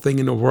wonderful thing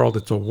in the world.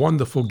 It's a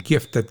wonderful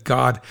gift that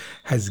God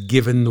has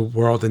given the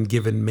world and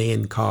given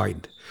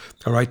mankind.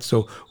 All right.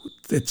 So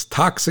it's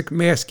toxic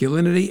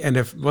masculinity. And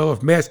if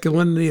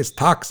masculinity is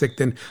toxic,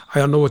 then I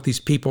don't know what these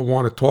people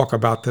want to talk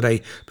about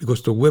today,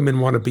 because the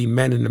women want to be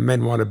men and the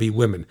men want to be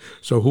women.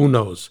 So who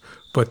knows?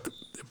 But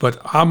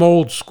I'm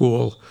old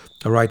school,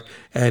 all right?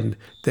 And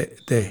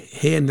the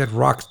hand that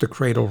rocks the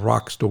cradle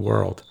rocks the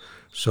world.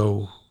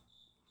 So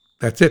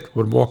that's it.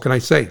 What more can I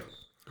say?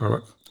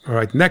 All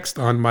right. Next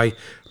on my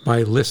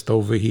list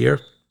over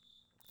here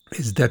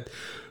is that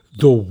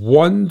the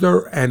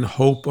wonder and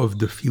hope of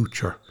the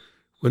future.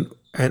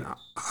 And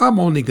I'm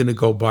only going to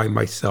go by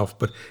myself,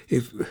 but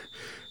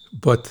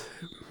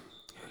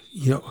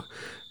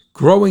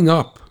growing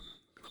up,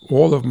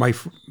 all of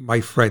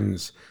my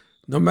friends,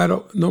 no matter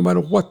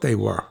what they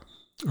were,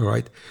 all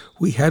right,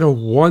 we had a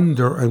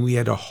wonder and we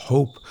had a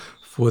hope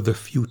for the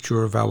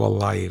future of our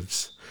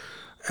lives.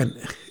 And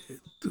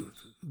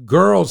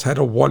girls had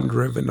a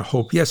wonder and a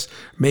hope. Yes,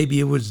 maybe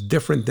it was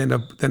different than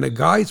a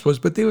guy's was,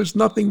 but there was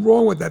nothing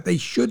wrong with that. They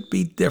should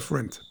be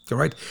different, all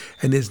right?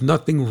 And there's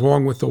nothing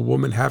wrong with a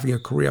woman having a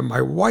career.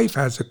 My wife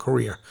has a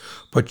career,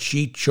 but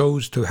she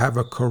chose to have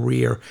a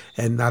career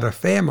and not a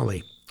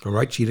family, all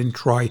right? She didn't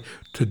try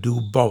to do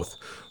both.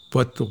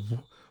 But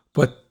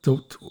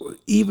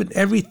even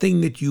everything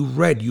that you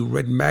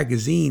read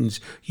magazines,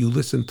 you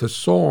listened to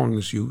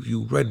songs,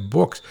 you read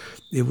books.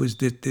 There was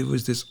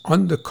this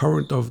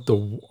undercurrent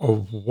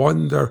of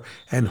wonder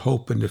and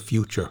hope in the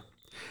future,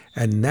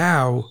 and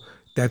now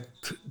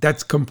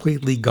that's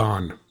completely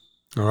gone.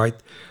 All right,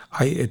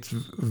 it's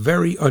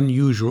very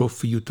unusual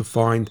for you to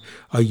find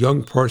a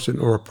young person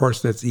or a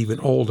person that's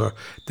even older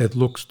that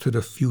looks to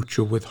the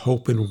future with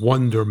hope and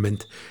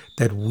wonderment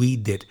that we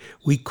did.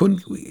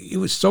 It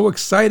was so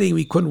exciting.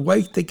 We couldn't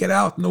wait to get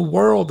out in the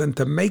world and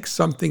to make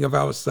something of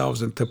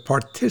ourselves and to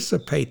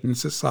participate in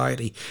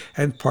society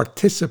and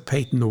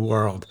participate in the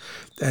world.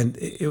 And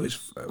it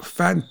was a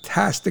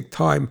fantastic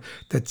time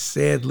that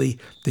sadly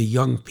the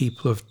young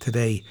people of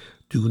today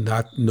do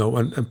not know,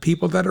 and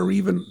people that are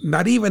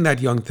not even that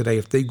young today,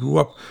 if they grew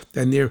up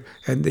and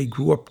they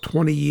grew up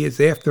 20 years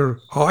after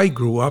I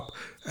grew up,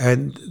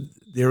 and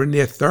they're in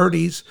their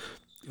 30s,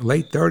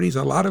 late 30s,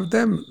 a lot of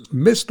them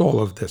missed all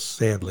of this,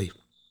 sadly.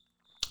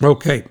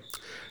 Okay,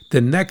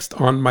 the next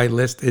on my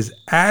list is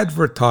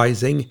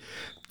advertising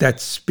that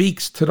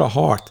speaks to the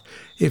heart.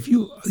 If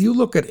you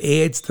look at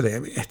ads today, I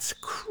mean, it's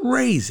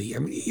crazy. I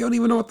mean, you don't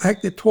even know what the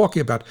heck they're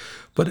talking about.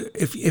 But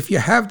if you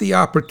have the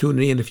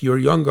opportunity, and if you're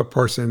a younger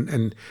person,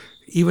 and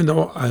even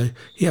though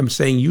I'm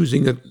saying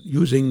using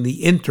the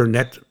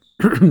internet,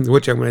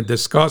 which I'm going to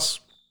discuss,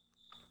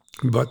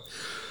 but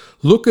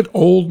look at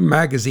old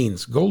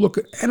magazines. Go look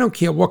at, I don't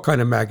care what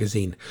kind of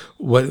magazine,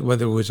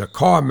 whether it was a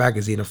car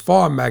magazine, a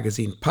farm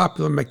magazine,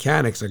 Popular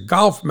Mechanics, a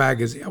golf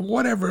magazine,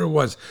 whatever it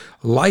was,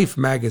 Life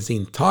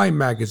magazine, Time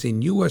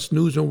magazine, U.S.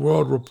 News and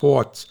World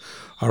Reports,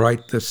 all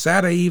right, the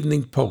Saturday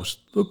Evening Post.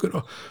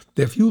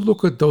 If you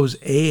look at those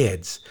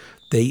ads,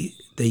 they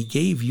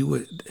gave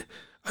you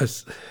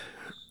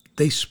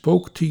they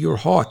spoke to your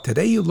heart.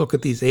 Today you look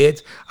at these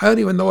ads, I don't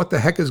even know what the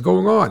heck is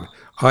going on.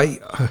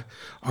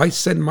 I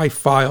send my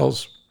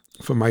files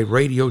for my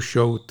radio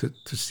show to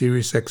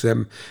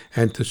SiriusXM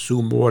and to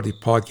Sue Moore, the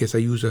podcast. I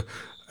use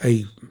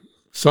a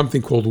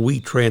something called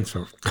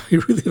WeTransfer. I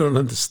really don't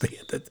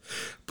understand it.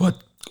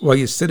 But while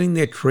you're sitting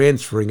there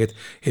transferring it,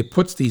 it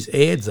puts these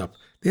ads up.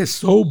 They're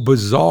so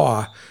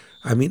bizarre.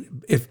 I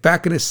mean, if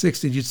back in the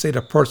 60s you'd say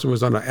the person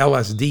was on an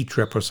LSD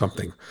trip or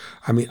something.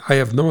 I mean, I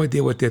have no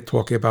idea what they're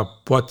talking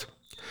about, but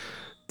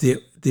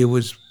there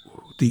was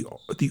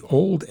the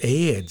old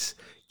ads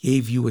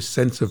gave you a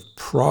sense of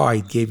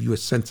pride, gave you a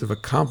sense of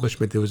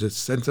accomplishment. There was a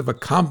sense of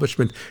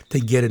accomplishment to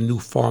get a new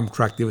farm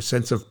tractor. There was a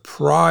sense of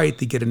pride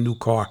to get a new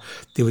car.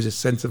 There was a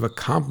sense of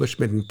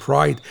accomplishment and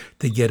pride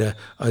to get a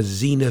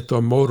Zenith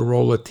or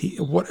Motorola,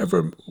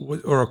 whatever,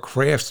 or a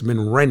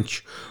Craftsman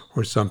wrench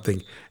or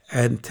something.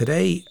 And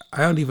today,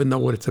 I don't even know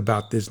what it's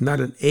about. There's not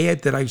an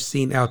ad that I've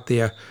seen out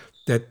there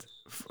that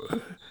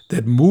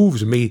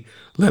moves me,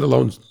 let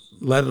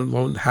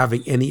alone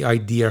having any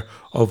idea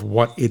of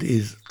what it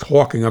is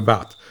talking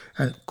about.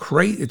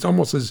 It's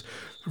almost as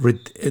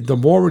the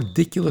more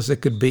ridiculous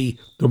it could be,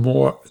 the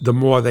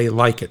more they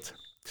like it.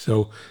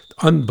 So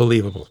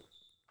unbelievable.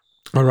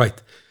 All right,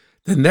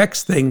 the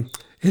next thing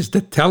is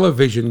the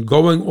television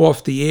going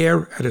off the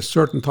air at a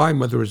certain time,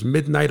 whether it's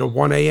midnight or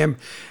 1 a.m.,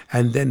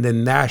 and then the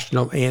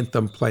national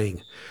anthem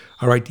playing.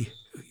 All right,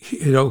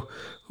 you know,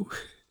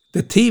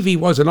 the TV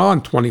wasn't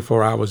on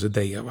 24 hours a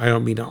day. I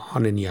don't mean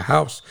on in your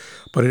house,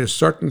 but at a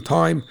certain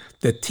time,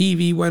 the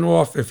TV went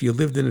off. If you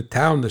lived in a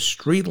town, the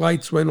street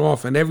lights went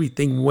off and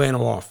everything went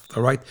off,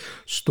 all right?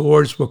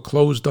 Stores were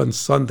closed on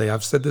Sunday.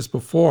 I've said this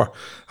before.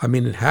 I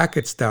mean, in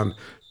Hackettstown,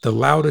 the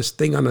loudest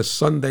thing on a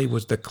Sunday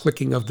was the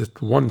clicking of the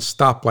one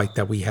stoplight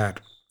that we had,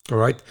 all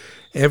right?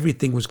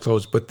 Everything was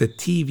closed, but the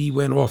TV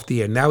went off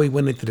the air. Now we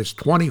went into this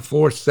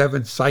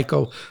 24/7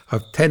 cycle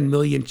of 10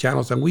 million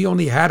channels, and we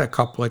only had a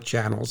couple of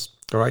channels,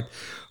 all right?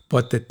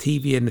 But the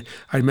TV, and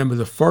I remember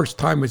the first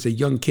time as a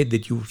young kid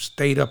that you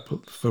stayed up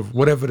for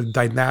whatever the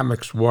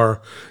dynamics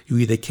were. You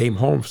either came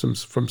home from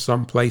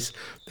some place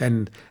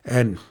and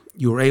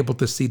you were able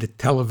to see the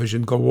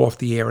television go off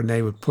the air, and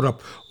they would put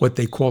up what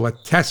they call a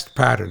test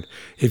pattern.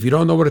 If you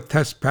don't know what a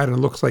test pattern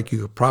looks like, you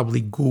could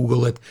probably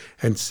Google it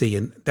and see.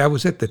 And that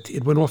was it.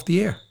 It went off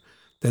the air.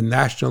 The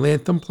national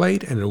anthem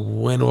played, and it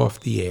went off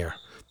the air.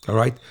 All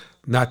right?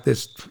 Not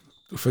this,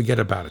 forget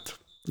about it.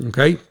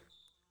 Okay?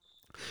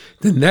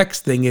 The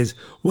next thing is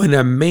when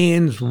a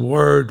man's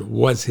word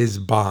was his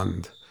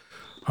bond.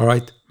 All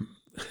right?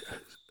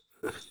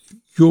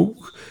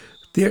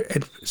 There,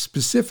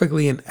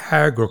 specifically in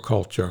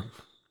agriculture,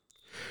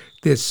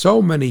 there's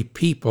so many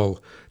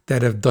people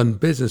that have done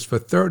business for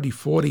 30,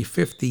 40,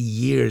 50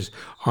 years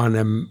on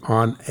a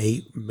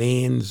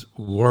man's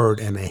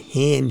word and a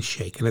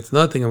handshake. And it's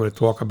another thing I'm going to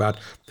talk about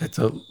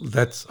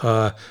that's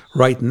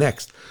right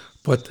next.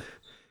 But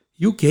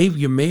you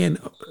gave a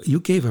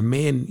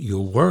man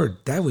your word.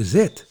 That was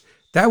it.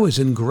 That was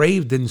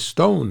engraved in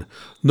stone.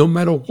 No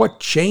matter what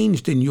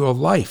changed in your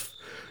life,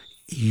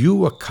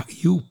 you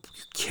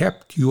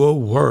kept your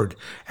word.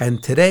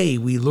 And today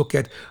we look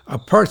at a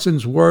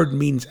person's word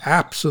means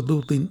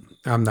absolutely,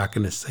 I'm not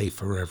going to say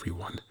for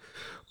everyone,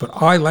 but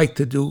I like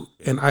to do,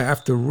 and I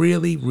have to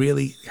really,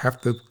 really have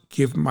to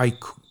give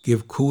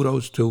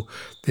kudos to,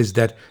 is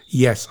that,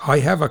 yes, I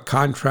have a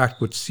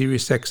contract with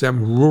SiriusXM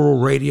Rural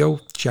Radio,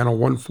 channel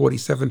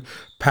 147,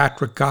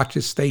 Patrick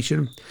Gotch's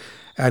station,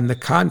 and the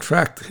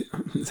contract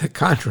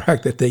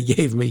that they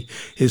gave me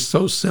is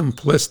so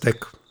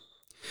simplistic.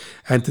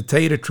 And to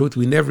tell you the truth,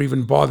 we never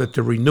even bothered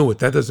to renew it.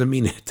 That doesn't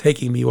mean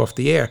taking me off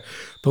the air,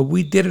 but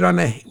we did it on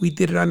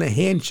a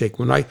handshake.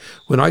 When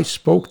I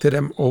spoke to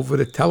them over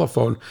the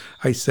telephone,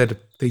 they said,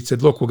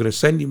 look, we're going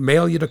to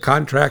mail you the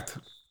contract,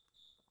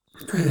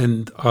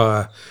 and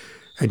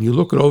you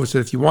look it over.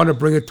 Said, if you want to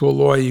bring it to a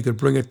lawyer, you could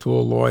bring it to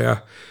a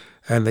lawyer.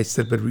 And they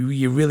said, but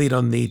you really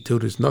don't need to.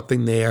 There's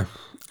nothing there,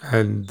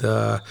 and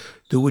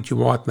do what you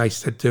want. And I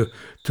said to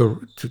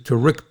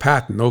Rick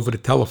Patton over the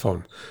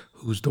telephone,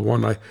 who's the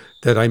one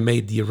that I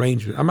made the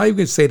arrangement. I'm not even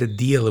going to say the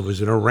deal. It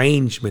was an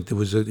arrangement. It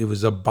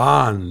was a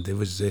bond.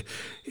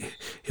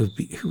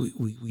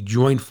 We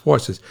joined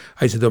forces.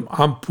 I said to him,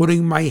 I'm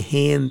putting my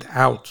hand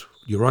out.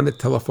 You're on the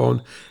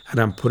telephone,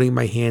 and I'm putting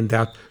my hand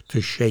out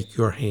to shake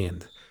your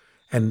hand.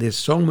 And there's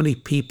so many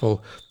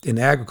people in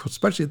agriculture,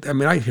 especially, I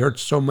mean, I've heard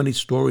so many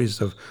stories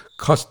of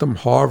custom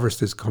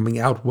harvesters coming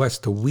out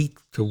west to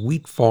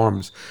wheat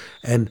farms,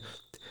 and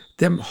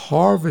them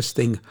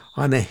harvesting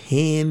on a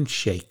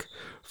handshake.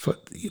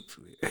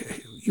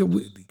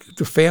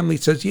 The family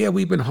says, yeah,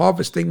 we've been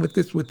harvesting with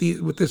this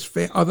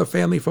other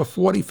family for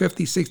 40,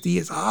 50, 60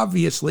 years.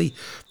 Obviously,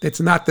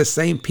 it's not the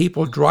same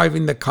people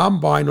driving the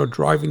combine or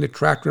driving the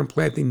tractor and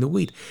planting the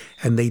wheat,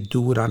 and they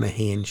do it on a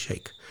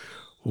handshake.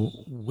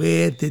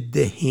 Where did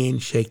the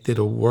handshake, did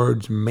a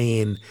words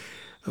man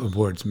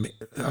words.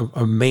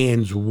 A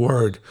man's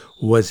word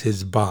was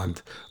his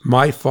bond.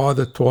 My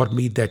father taught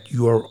me that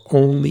you are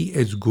only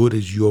as good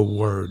as your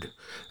word.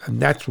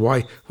 And that's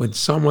why when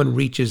someone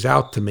reaches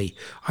out to me,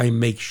 I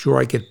make sure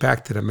I get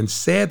back to them. And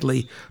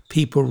sadly,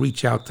 people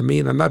reach out to me,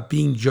 and I'm not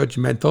being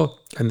judgmental,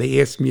 and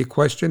they ask me a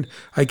question,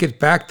 I get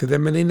back to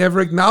them, and they never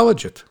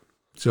acknowledge it.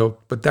 So,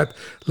 but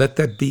let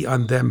that be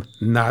on them,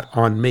 not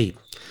on me.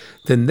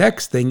 The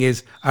next thing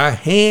is a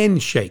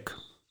handshake.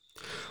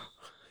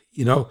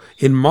 You know,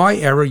 in my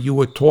era, you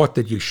were taught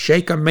that you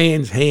shake a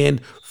man's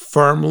hand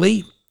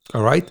firmly,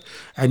 all right?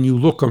 And you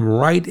look him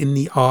right in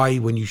the eye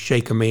when you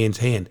shake a man's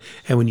hand.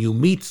 And when you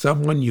meet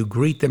someone, you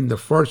greet them the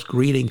first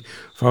greeting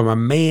from a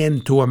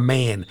man to a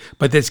man.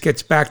 But this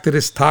gets back to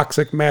this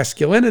toxic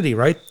masculinity,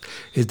 right?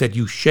 Is that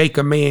you shake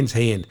a man's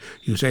hand.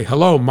 You say,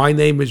 hello, my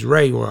name is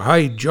Ray, or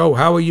hi, Joe,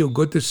 how are you?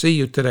 Good to see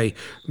you today.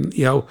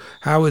 You know,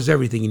 how is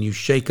everything? And you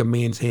shake a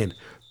man's hand.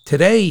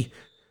 Today,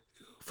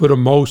 for the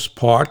most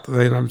part,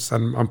 and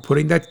I'm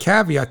putting that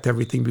caveat to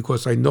everything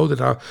because I know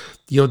that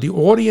the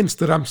audience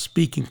that I'm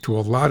speaking to,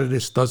 a lot of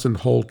this doesn't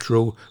hold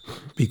true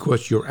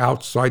because you're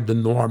outside the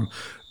norm,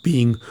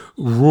 being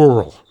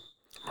rural,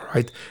 all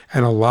right?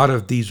 And a lot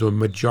of these, or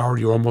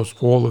majority, or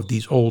almost all of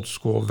these old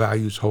school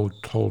values hold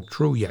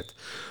true yet.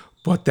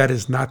 But that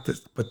is not the.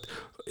 But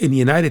in the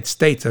United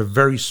States, a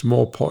very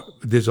small part,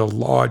 there's a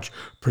large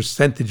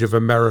percentage of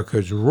America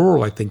is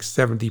rural, I think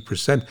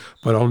 70%,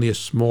 but only a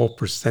small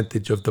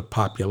percentage of the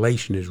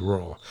population is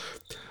rural.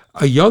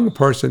 A young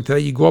person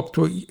today, you go up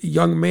to a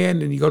young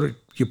man and you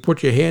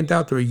put your hand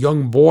out to a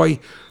young boy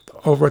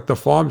over at the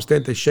farm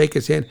stand to shake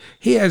his hand.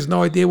 He has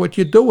no idea what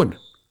you're doing.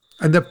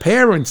 And the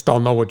parents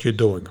don't know what you're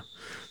doing.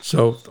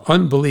 So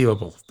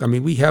unbelievable. I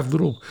mean, we have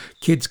little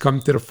kids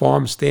come to the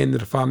farm stand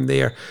if I'm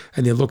there,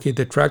 and they're looking at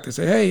the tractor and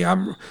say, hey,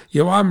 I'm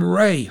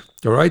Ray,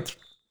 all right?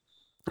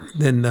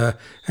 Then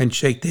and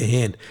shake their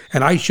hand.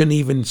 And I shouldn't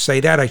even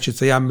say that. I should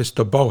say I'm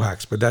Mr.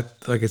 Bohax. But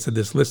that, like I said,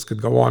 this list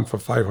could go on for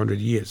 500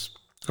 years.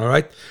 All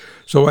right?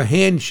 So a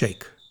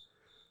handshake.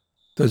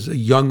 Does a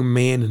young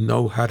man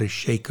know how to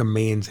shake a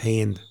man's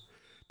hand?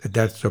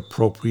 That's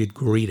appropriate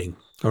greeting.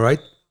 All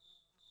right?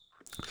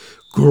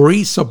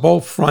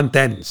 Greasable front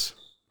ends.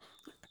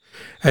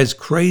 As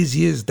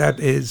crazy as that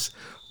is,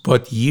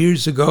 but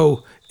years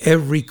ago,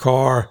 every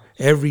car,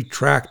 every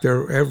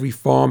tractor, every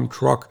farm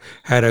truck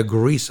had a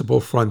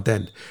greasable front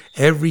end.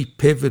 Every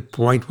pivot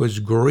point was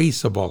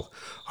greasable,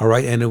 all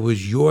right? And it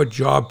was your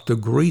job to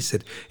grease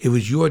it. It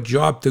was your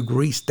job to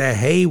grease the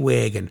hay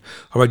wagon,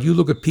 all right? You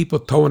look at people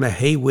towing a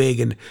hay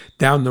wagon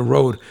down the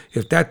road.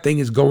 If that thing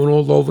is going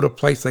all over the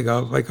place like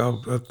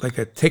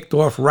a ticked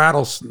off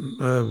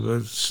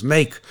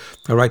rattlesnake,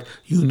 all right?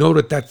 You know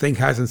that thing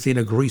hasn't seen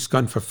a grease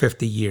gun for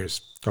 50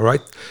 years, all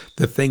right?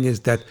 The thing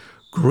is that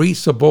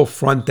greasable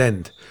front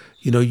end.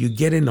 You know, you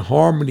get in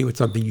harmony with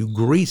something, you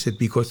grease it,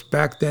 because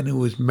back then it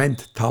was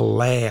meant to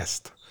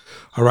last.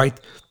 All right?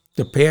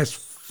 The past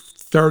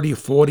 30,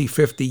 40,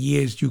 50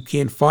 years, you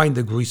can't find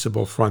a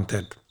greasable front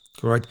end.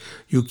 All right?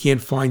 You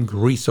can't find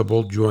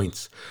greasable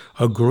joints.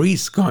 A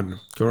grease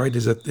gun, all right,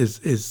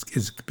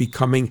 is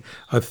becoming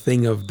a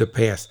thing of the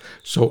past.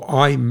 So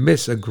I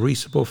miss a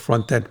greasable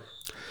front end.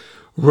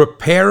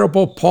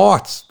 Repairable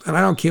parts, and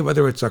I don't care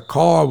whether it's a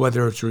car,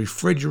 whether it's a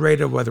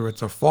refrigerator, whether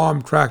it's a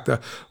farm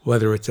tractor,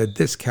 whether it's a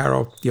disc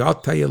harrow. Yeah, I'll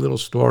tell you a little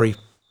story,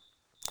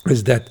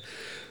 is that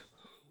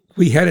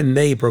we had a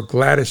neighbor,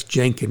 Gladys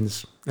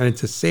Jenkins, and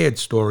it's a sad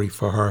story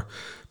for her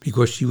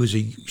because she was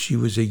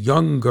a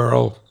young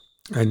girl,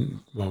 and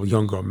well, a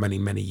young girl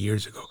many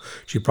years ago.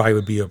 She probably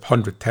would be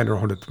 110 or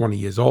 120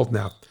 years old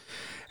now,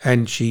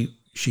 and she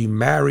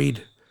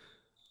married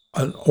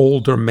an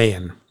older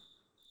man.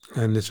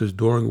 And this was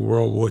during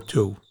World War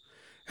II,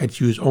 and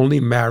she was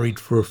only married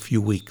for a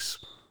few weeks.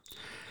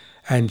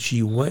 And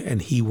he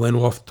went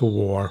off to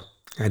war,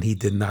 and he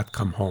did not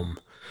come home.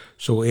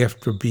 So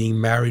after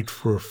being married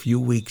for a few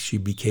weeks, she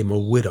became a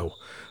widow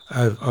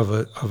as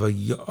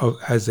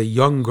a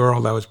young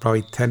girl that was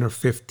probably 10 or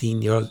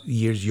 15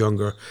 years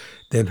younger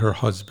than her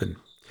husband.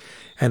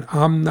 And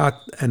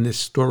this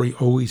story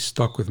always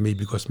stuck with me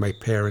because my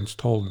parents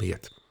told me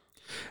it.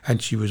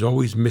 And she was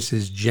always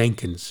Mrs.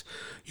 Jenkins.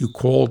 You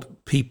called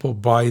people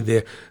by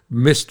their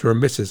Mr. or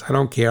Mrs. I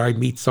don't care. I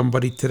meet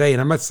somebody today,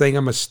 and I'm not saying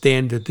I'm a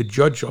standard to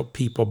judge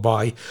people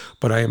by,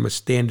 but I am a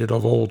standard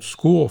of old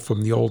school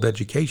from the old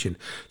education.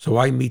 So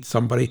I meet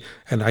somebody,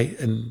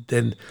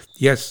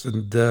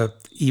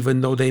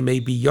 even though they may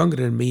be younger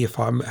than me, if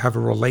I have a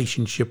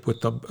relationship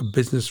with a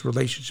business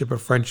relationship, a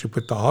friendship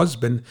with the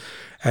husband,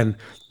 and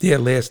their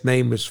last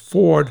name is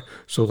Ford,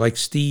 so like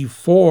Steve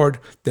Ford,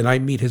 then I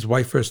meet his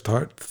wife first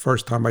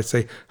time, I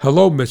say,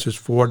 hello, Mrs.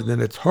 Ford, and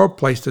then it's her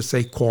place to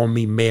say, call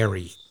me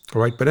Mary,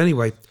 all right? But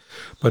anyway,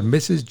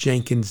 Mrs.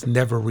 Jenkins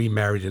never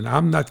remarried, and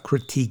I'm not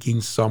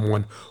critiquing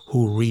someone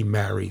who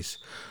remarries,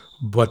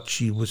 but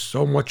she was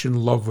so much in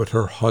love with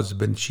her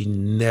husband, she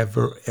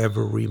never,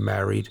 ever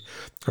remarried,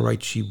 all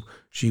right?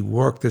 She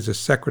worked as a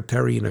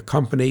secretary in a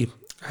company,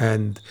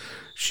 and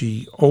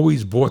she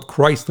always bought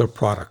Chrysler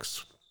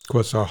products,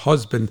 because her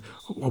husband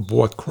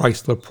bought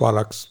Chrysler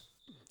products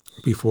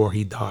before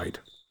he died.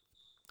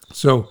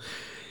 So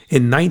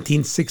in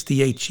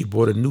 1968, she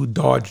bought a new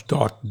Dodge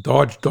Dart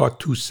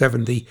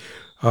 270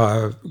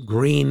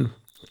 green,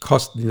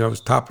 custom, it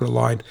was top of the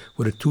line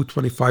with a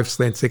 225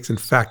 slant 6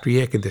 and factory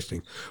air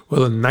conditioning.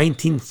 Well,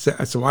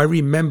 so I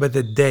remember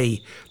the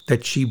day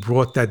that she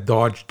brought that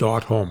Dodge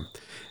Dart home,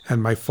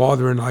 and my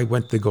father and I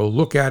went to go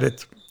look at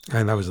it,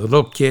 and I was a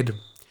little kid.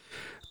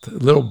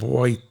 Little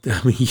boy,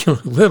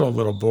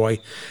 little boy,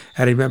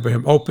 and I remember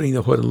him opening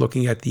the hood and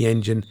looking at the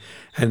engine,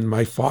 and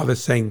my father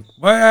saying,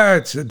 "Well,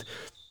 it's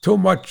too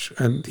much,"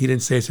 and he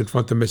didn't say this in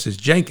front of Mrs.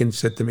 Jenkins,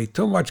 said to me,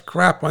 "Too much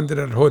crap under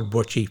that hood,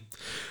 Butchie."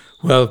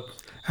 Well,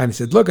 and he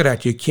said, "Look at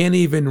that, you can't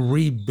even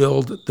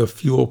rebuild the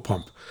fuel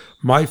pump."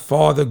 My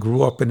father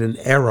grew up in an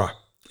era,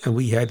 and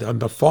we had on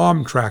the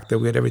farm tractor,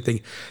 we had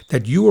everything,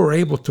 that you were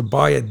able to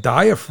buy a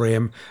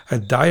diaphragm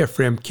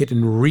kit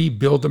and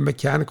rebuild a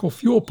mechanical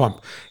fuel pump.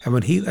 And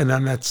and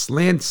on that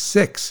slant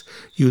 6,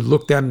 you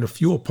look down and the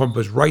fuel pump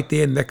was right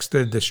there next to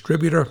the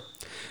distributor,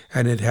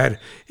 and it had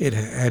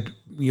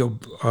the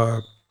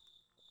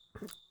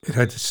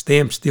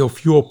stamped steel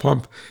fuel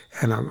pump,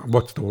 and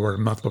what's the word?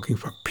 I'm not looking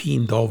for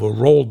peened over,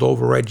 rolled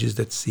over edges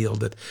that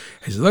sealed it.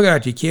 I said, "Look at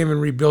that, you can't even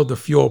rebuild the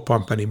fuel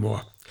pump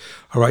anymore."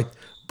 All right.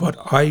 But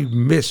I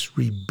miss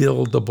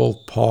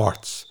rebuildable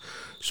parts.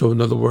 So in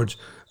other words,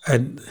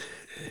 and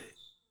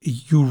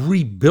you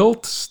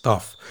rebuilt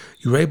stuff.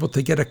 You were able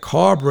to get a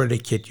carburetor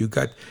kit. You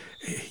got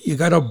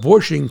a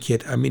bushing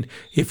kit. I mean,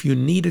 if you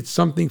needed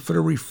something for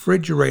the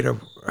refrigerator,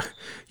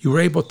 you were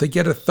able to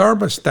get a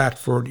thermostat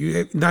for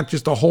it. Not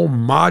just a whole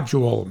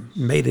module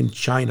made in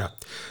China.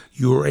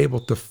 You were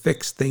able to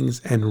fix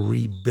things and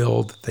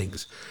rebuild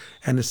things.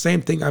 And the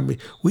same thing, I mean,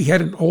 we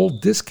had an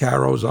old disc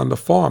arrows on the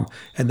farm,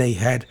 and they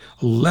had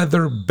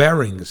leather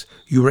bearings.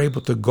 You were able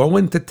to go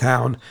into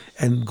town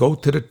and go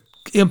to the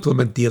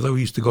implement dealer.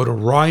 We used to go to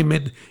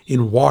Ryman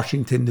in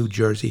Washington, New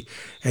Jersey,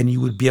 and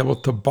you would be able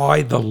to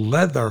buy the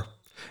leather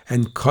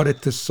and cut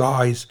it to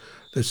size.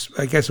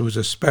 I guess it was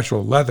a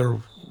special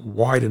leather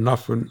wide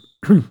enough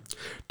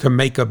to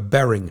make a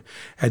bearing,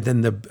 and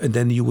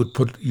then you would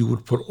put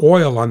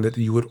oil on it.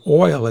 You would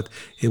oil it.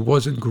 It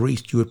wasn't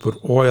greased. You would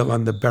put oil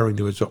on the bearing.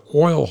 There was an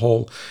oil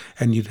hole,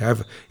 and it'd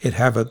have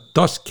a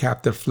dust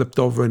cap that flipped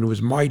over. And it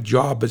was my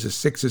job as a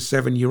 6 or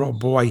 7 year old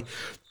boy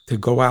to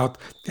go out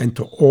and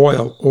to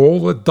oil all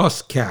the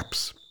dust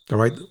caps. All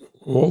right.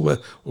 All the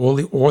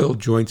oil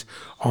joints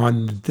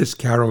on the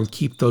disc arrow and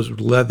keep those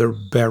leather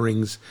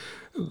bearings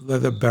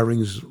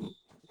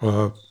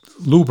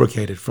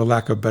lubricated, for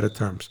lack of better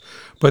terms.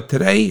 But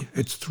today,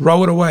 it's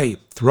throw it away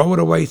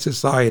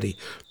society,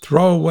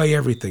 throw away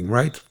everything,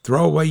 right?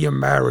 Throw away your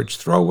marriage,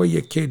 throw away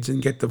your kids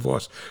and get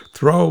divorced,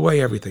 throw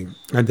away everything.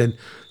 And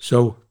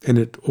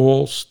it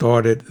all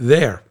started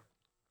there.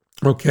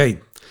 Okay,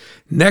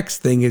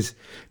 next thing is,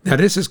 now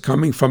this is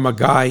coming from a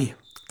guy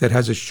that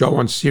has a show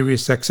on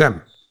Sirius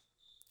XM,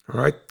 all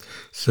right?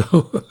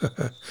 So,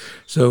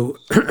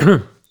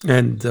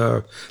 and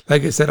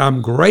like I said,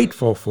 I'm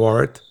grateful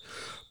for it.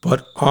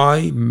 But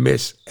I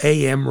miss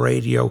AM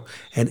radio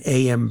and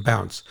AM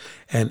bounce.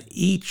 And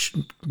each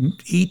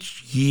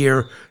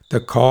year, the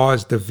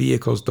cars, the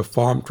vehicles, the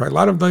farm truck, a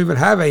lot of them don't even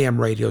have AM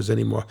radios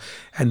anymore.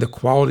 And the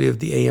quality of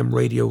the AM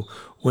radio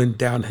went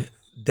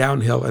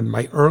downhill. And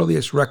my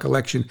earliest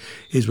recollection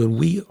is when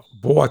we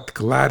bought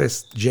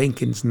Gladys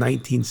Jenkins'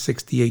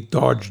 1968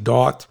 Dodge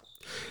Dart.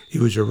 He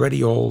was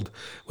already old,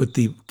 with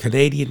the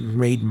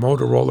Canadian-made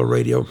Motorola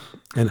radio.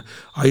 And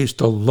I used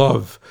to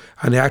love,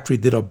 and I actually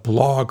did a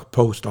blog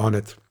post on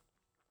it.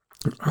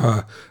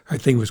 I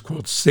think it was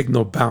called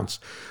Signal Bounce.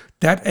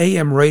 That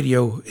AM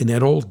radio in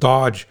that old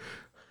Dodge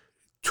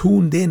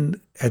tuned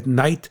in at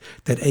night,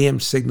 that AM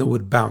signal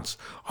would bounce.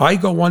 I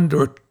go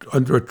under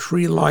a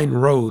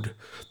tree-lined road,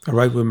 all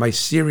right, with my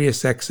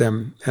Sirius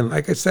XM, and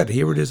like I said,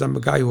 here it is. I'm a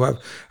guy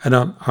and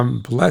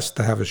I'm blessed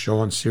to have a show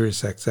on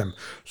Sirius XM,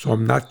 so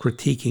I'm not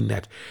critiquing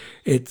that.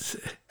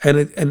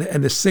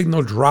 And the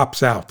signal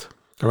drops out,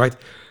 all right.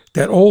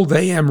 That old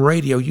AM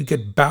radio, you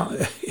get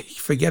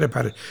forget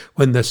about it.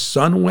 When the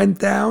sun went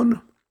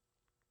down,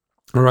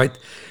 all right,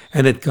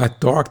 and it got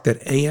dark,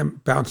 that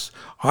AM bounce.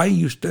 I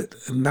used to,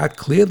 not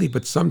clearly,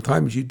 but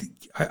sometimes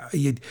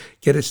you'd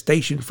get a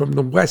station from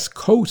the West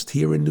Coast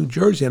here in New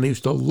Jersey, and I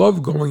used to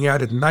love going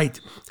out at night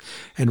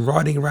and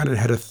riding around. It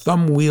had a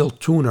thumb wheel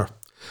tuner,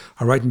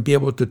 all right, and be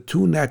able to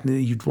tune that,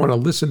 and you'd want to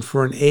listen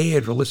for an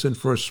ad or listen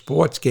for a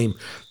sports game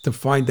to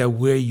find out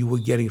where you were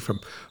getting from.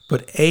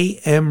 But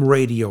AM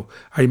radio,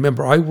 I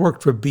remember I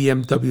worked for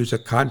BMW as a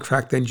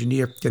contract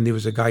engineer, and there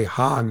was a guy,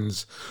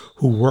 Hans,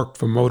 who worked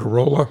for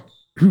Motorola.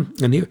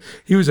 And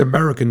he was an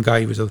American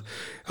guy. He was an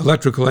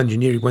electrical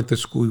engineer. He went to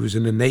school. He was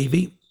in the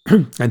Navy.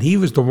 And he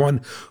was the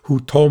one who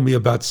told me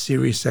about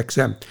Sirius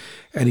XM.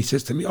 And he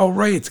says to me, "Oh,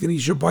 Ray, you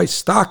should buy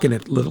stock in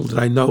it." Little did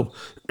I know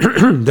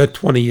that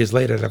 20 years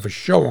later I'd have a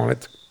show on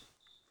it.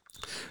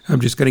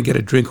 I'm just going to get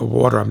a drink of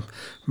water.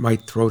 My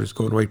throat is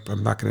going away.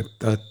 I'm not going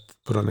to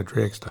put on a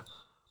dragster.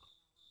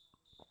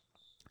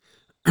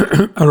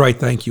 All right,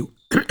 thank you.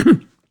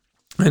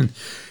 And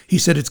he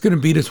said, "It's going to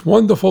be this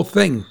wonderful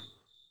thing."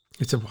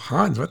 I said, well,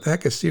 Hans, what the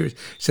heck is Sirius? He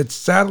said,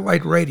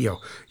 satellite radio.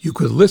 You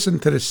could listen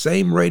to the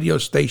same radio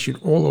station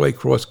all the way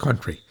across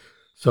country.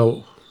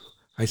 So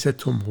I said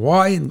to him,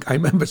 why? And I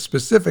remember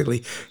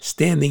specifically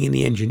standing in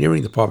the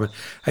engineering department.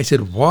 I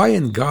said, why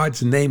in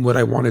God's name would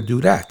I want to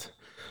do that?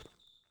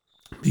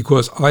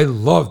 Because I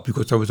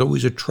was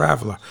always a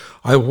traveler.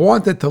 I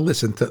wanted to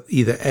listen to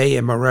either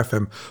AM or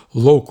FM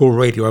local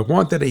radio. I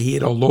wanted to hear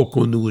the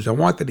local news. I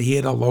wanted to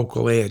hear the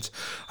local ads.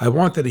 I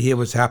wanted to hear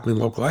what's happening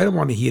local. I didn't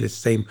want to hear the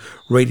same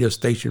radio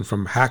station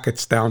from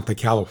Hackettstown to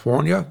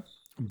California,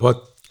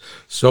 but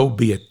so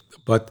be it.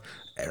 But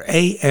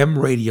AM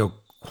radio,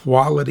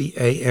 quality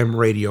AM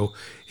radio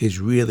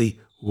is really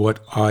what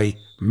I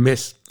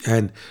miss.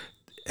 And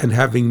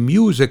having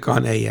music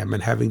on AM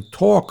and having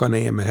talk on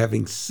AM and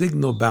having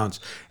signal bounce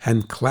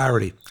and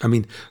clarity. I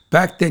mean,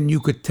 back then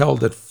you could tell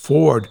that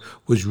Ford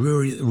was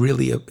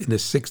really in the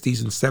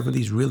 60s and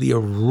 70s, really a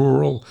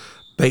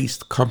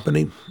rural-based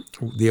company.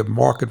 Their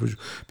market was,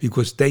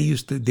 because they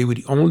were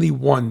the only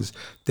ones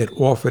that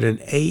offered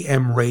an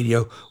AM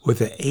radio with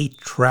an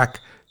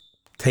 8-track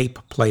tape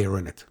player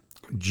in it.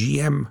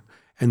 GM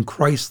and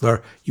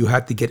Chrysler, you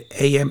had to get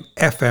AM,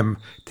 FM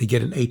to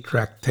get an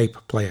 8-track tape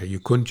player. You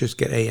couldn't just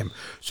get AM.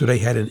 So they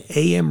had an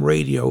AM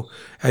radio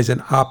as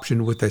an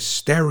option with a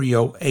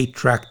stereo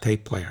 8-track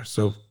tape player.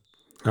 So,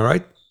 all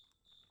right.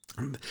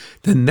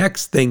 The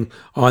next thing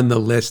on the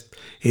list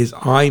is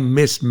I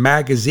miss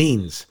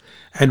magazines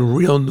and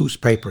real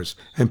newspapers.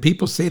 And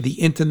people say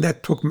the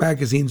internet took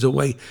magazines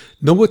away.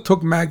 No, it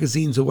took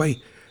magazines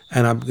away.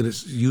 And I'm going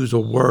to use a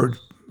word,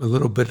 a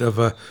little bit of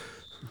a,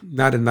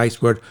 not a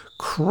nice word,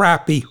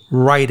 crappy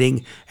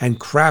writing, and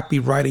crappy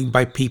writing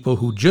by people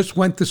who just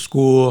went to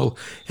school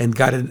and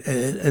got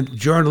a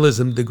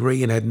journalism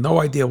degree and had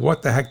no idea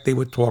what the heck they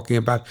were talking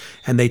about,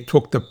 and they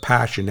took the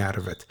passion out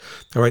of it.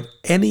 All right,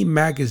 any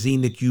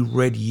magazine that you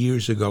read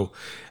years ago,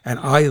 and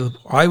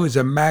I was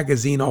a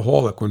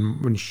magazine-aholic.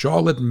 When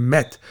Charlotte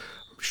met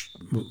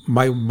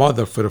my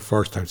mother for the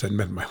first time, so I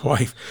met my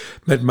wife,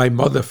 met my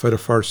mother for the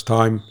first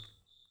time,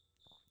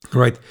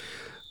 all right,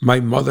 my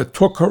mother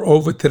took her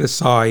over to the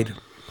side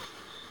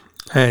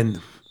and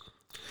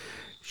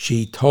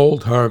she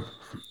told her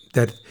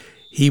that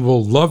he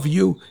will love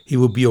you, he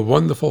will be a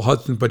wonderful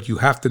husband, but you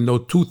have to know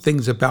 2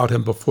 things about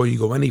him before you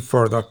go any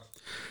further.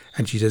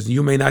 And she says,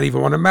 you may not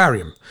even want to marry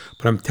him,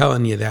 but I'm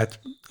telling you that,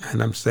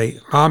 and I'm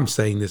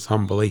saying this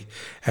humbly.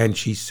 And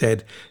she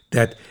said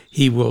that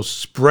he will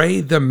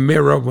spray the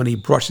mirror when he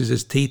brushes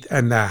his teeth,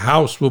 and the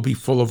house will be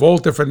full of all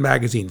different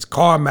magazines,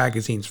 car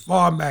magazines,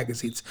 farm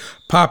magazines,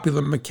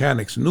 popular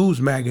mechanics, news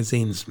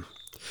magazines.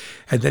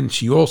 And then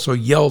she also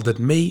yelled at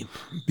me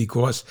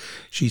because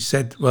she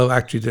said, well,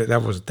 actually,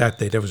 that was that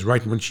day. That was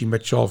right when she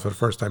met Charlotte for the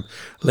first time.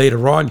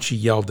 Later on, she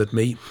yelled at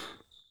me.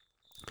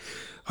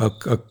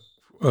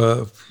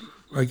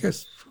 I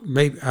guess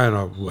maybe, I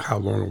don't know how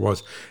long it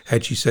was.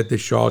 And she said to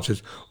Charlotte,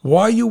 says,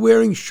 why are you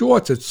wearing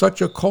shorts? It's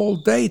such a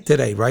cold day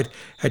today, right?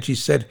 And she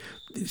says,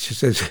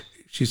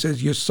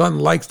 your son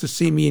likes to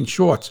see me in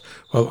shorts.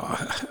 Well,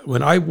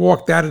 when I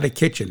walked out of the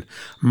kitchen,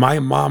 my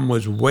mom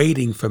was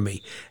waiting for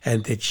me,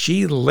 and that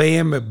she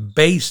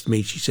lambasted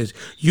me. She says,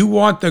 you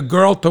want the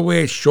girl to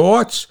wear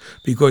shorts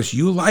because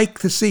you like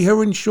to see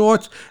her in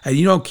shorts and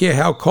you don't care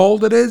how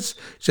cold it is?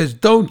 She says,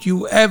 don't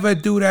you ever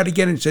do that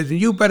again. And says,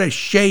 you better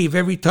shave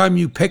every time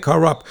you pick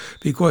her up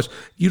because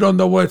you don't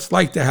know what it's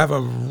like to have a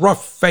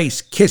rough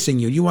face kissing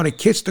you. You want to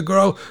kiss the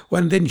girl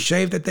when it didn't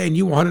shave that day and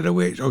you wanted to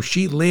wear. Oh,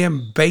 she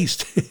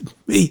lambasted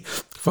me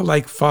for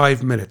like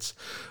 5 minutes.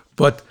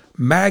 But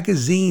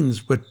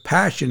magazines with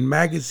passion,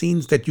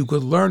 magazines that you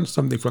could learn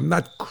something from,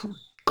 not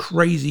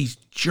crazy,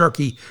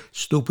 jerky,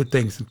 stupid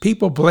things. And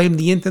people blame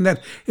the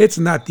internet. It's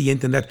not the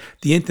internet.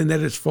 The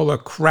internet is full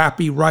of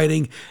crappy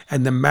writing,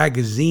 and the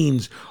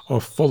magazines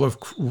are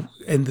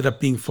ended up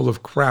being full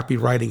of crappy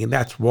writing, and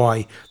that's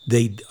why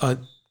they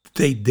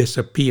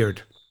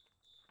disappeared.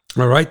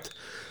 All right?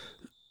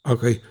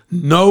 Okay.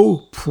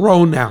 No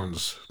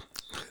pronouns.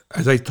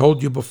 As I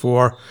told you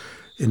before,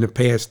 in the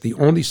past, the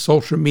only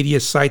social media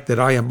site that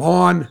I am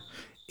on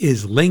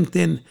is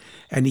LinkedIn,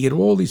 and you get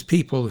all these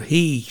people,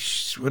 he,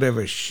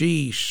 whatever,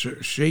 she,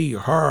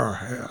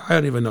 her, I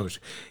don't even know,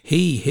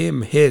 he,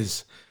 him,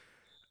 his.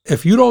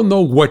 If you don't know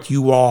what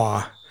you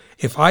are,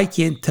 if I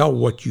can't tell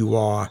what you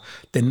are,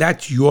 then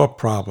that's your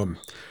problem,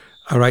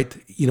 all right?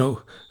 You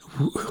know,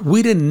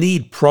 we didn't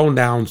need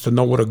pronouns to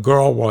know what a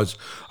girl was.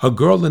 A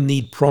girl didn't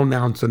need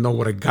pronouns to know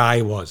what a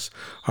guy was,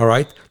 all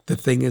right? The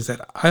thing is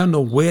that I don't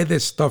know where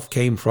this stuff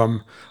came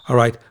from, all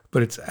right,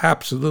 but it's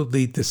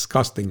absolutely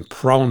disgusting.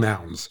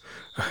 Pronouns.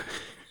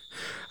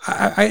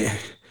 I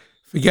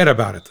forget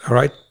about it, all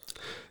right?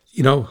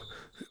 You know,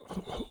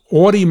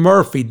 Audie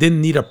Murphy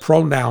didn't need a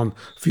pronoun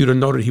for you to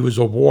know that he was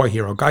a war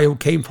hero, a guy who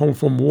came home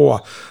from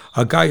war.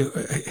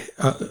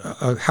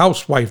 A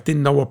housewife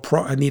didn't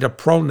need a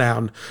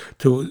pronoun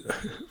to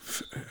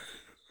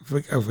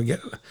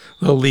forget.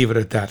 We'll leave it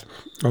at that,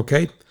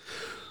 okay?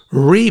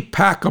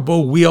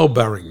 Repackable wheel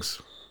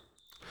bearings.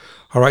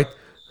 All right.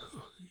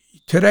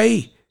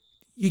 Today,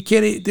 You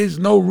can't. There's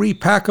no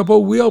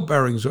repackable wheel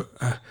bearings.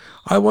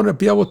 I want to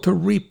be able to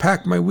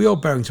repack my wheel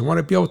bearings. I want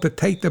to be able to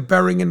take the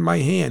bearing in my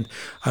hand.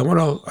 I want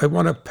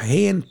to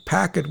hand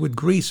pack it with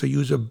grease or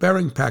use a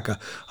bearing packer.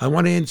 I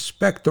want to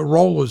inspect the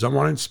rollers. I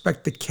want to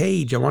inspect the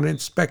cage. I want to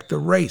inspect the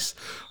race.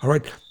 All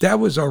right, that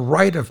was a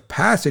rite of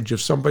passage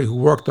of somebody who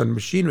worked on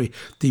machinery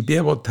to be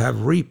able to have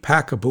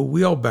repackable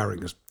wheel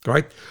bearings. All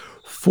right,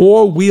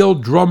 4-wheel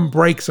drum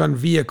brakes on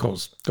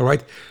vehicles. All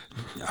right.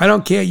 I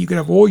don't care. You can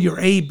have all your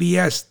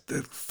ABS,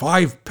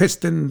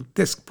 5-piston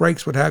disc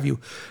brakes, what have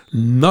you.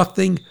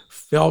 Nothing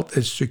felt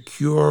as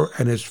secure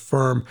and as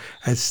firm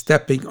as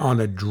stepping on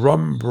a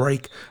drum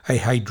brake, a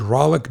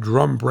hydraulic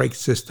drum brake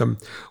system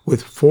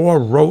with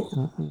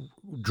 4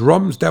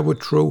 drums that were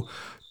true,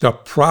 the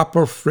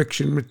proper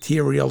friction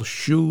material,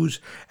 shoes,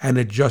 and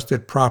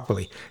adjusted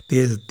properly.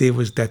 There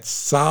was that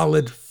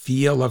solid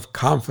feel of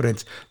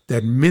confidence,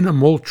 that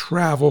minimal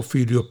travel for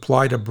you to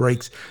apply the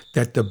brakes,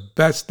 that the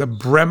best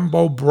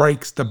Brembo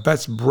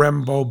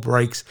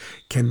brakes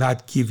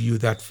cannot give you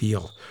that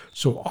feel.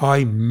 So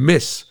I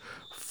miss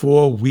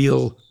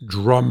 4-wheel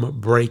drum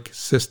brake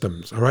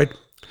systems, all right?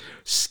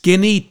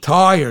 Skinny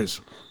tires.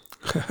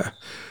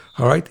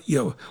 All right,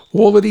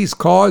 all of these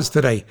cars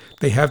today,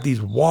 they have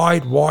these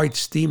wide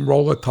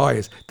steamroller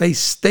tires. They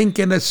stink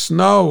in the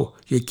snow.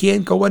 You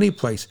can't go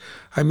anyplace.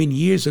 I mean,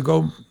 years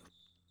ago,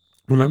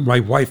 when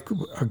my wife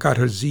got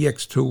her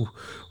ZX2,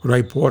 when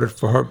I bought it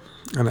for her,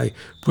 and I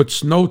put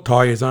snow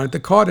tires on it. The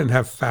car didn't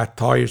have fat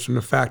tires from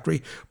the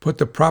factory. Put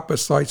the proper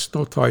size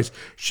snow tires.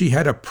 She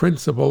had a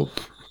principal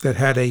that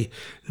had a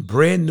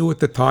brand new at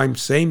the time,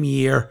 same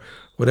year,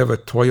 whatever,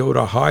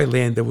 Toyota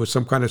Highlander was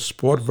some kind of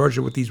sport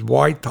version with these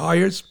wide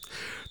tires.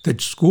 The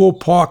school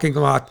parking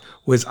lot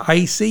was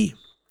icy,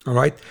 all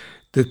right?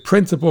 The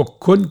principal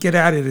couldn't get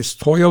out of his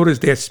Toyotas.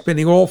 They're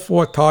spinning all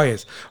 4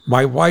 tires.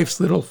 My wife's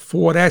little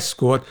Ford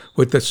Escort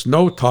with the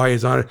snow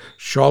tires on it,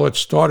 Charlotte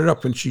started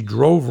up and she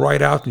drove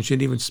right out and she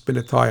didn't even spin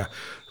a tire.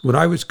 When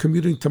I was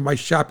commuting to my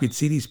shop, you'd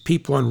see these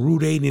people on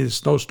Route 80 in a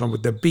snowstorm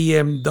with the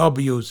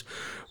BMWs,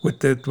 with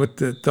the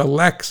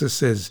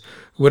Lexuses,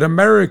 with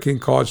American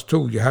cars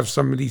too. You have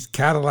some of these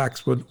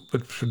Cadillacs,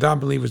 but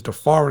predominantly it was the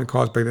foreign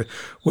cars back then,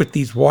 with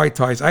these wide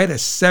tires. I had a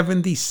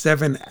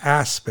 77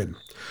 Aspen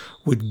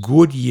with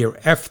Goodyear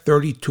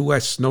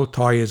F32S snow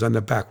tires on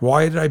the back.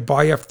 Why did I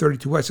buy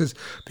F32Ss?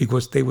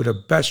 Because they were the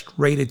best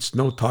rated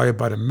snow tire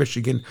by the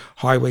Michigan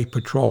Highway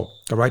Patrol.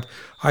 All right,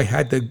 I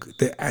had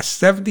the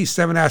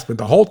 77 Aspen.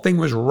 The whole thing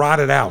was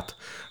rotted out.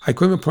 I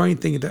couldn't even put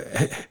anything in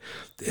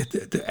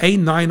the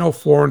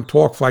A904 and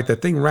Torque Flight. The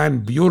thing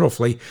ran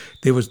beautifully.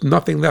 There was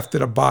nothing left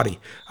of the body.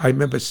 I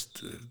remember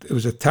it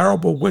was a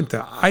terrible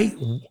winter.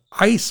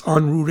 Ice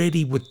on Route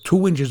 80 with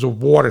 2 inches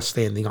of water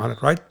standing on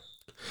it, right?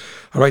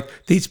 All right,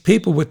 these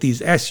people with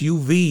these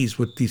SUVs,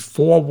 with these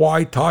 4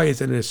 wide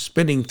tires and they're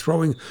spinning,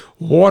 throwing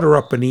water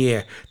up in the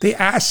air. The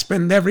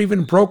Aspen never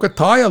even broke a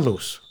tire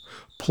loose.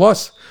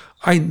 Plus,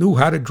 I knew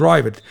how to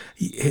drive it.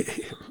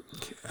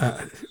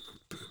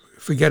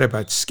 Forget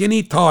about it.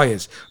 Skinny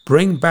tires.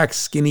 Bring back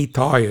skinny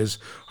tires,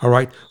 all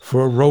right,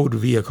 for a road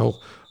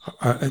vehicle.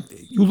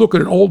 You look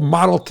at an old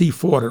Model T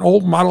Ford. An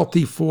old Model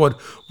T Ford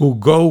will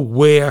go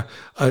where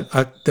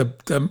the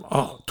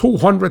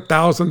 $200,000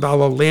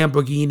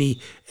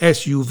 Lamborghini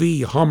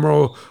SUV,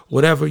 Hummer,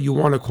 whatever you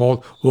want to call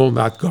it, will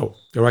not go.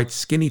 All right,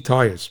 skinny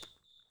tires.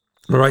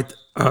 All right,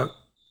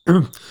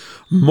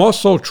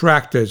 muscle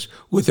tractors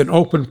with an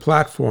open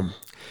platform.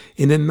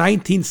 In the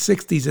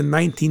 1960s and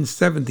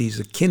 1970s,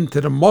 akin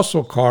to the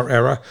muscle car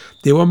era,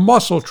 there were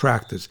muscle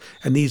tractors.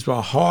 And these were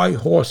high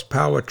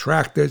horsepower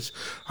tractors,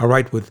 all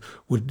right, with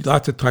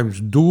lots of times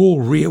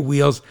dual rear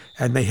wheels,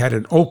 and they had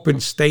an open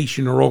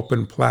station or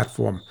open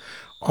platform.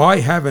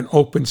 I have an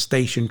open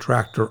station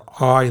tractor.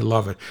 I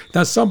love it.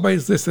 Now,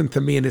 somebody's listening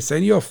to me and they're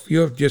saying,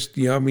 you're just,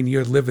 you're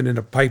living in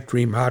a pipe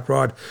dream, Hot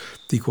Rod,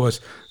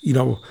 because,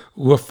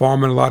 we're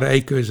farming a lot of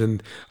acres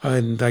and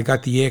I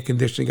got the air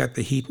conditioning, got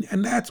the heat,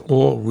 and that's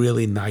all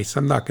really nice.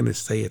 I'm not going to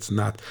say it's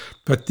not,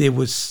 but there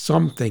was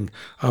something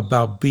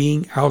about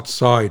being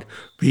outside,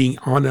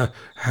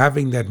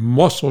 having that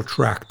muscle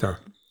tractor,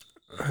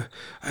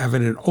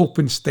 having an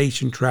open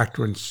station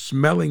tractor and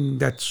smelling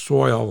that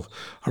soil,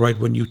 all right,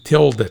 when you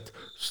tilled it,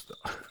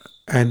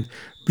 and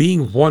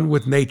being one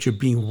with nature,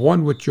 being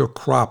one with your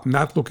crop,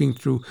 not looking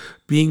through,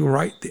 being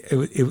right.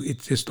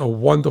 It's just a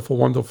wonderful,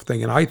 wonderful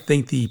thing. And I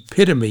think the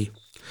epitome,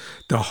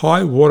 the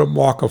high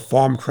watermark of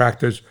farm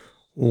tractors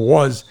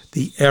was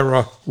the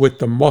era with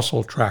the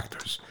muscle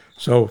tractors.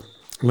 So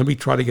let me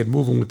try to get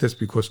moving with this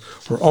because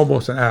we're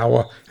almost an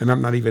hour and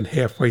I'm not even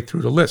halfway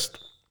through the list.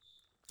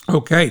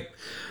 Okay.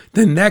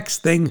 The next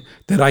thing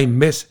that I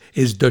miss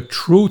is the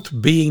truth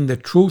being the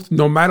truth,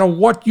 no matter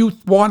what you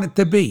want it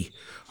to be.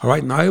 All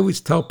right, and I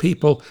always tell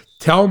people,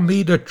 Tell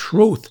me the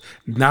truth,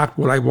 not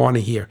what I want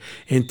to hear.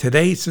 In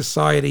today's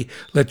society,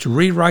 let's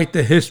rewrite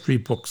the history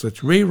books.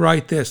 Let's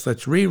rewrite this.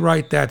 Let's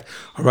rewrite that.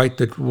 All right,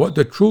 what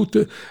the truth,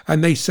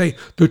 and they say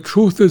the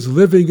truth is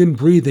living and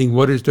breathing.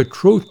 What is the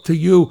truth to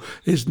you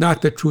is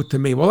not the truth to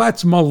me. Well,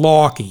 that's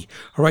malarkey.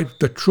 All right,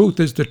 the truth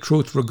is the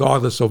truth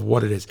regardless of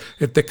what it is.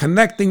 If the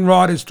connecting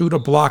rod is through the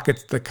block,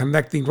 it's the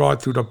connecting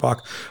rod through the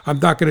block. I'm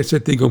not going to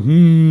sit there and go,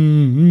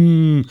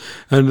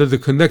 and if the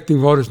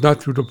connecting rod is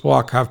not through the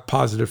block, have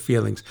positive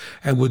feelings.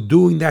 And we're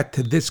doing that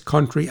to this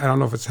country. I don't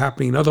know if it's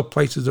happening in other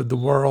places of the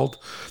world.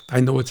 I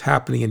know it's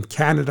happening in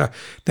Canada,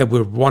 that we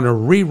want to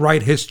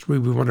rewrite history.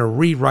 We want to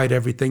rewrite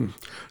everything.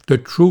 The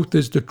truth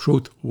is the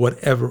truth,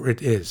 whatever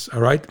it is,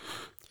 all right?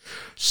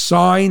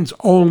 Signs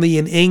only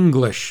in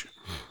English.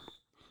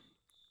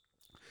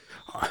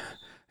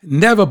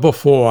 Never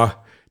before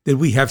did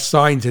we have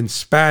signs in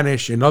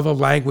Spanish, in other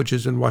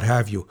languages, and what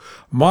have you.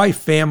 My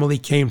family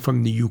came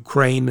from the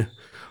Ukraine,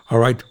 all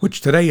right,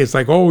 which today is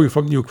like, oh, we're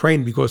from the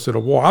Ukraine because of the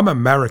war. I'm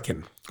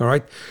American, all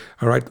right?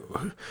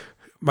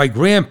 My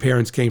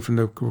grandparents came from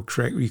the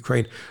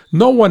Ukraine.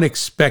 No one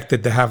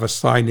expected to have a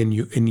sign in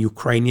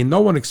Ukrainian.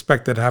 No one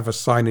expected to have a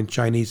sign in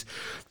Chinese.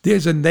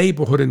 There's a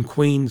neighborhood in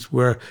Queens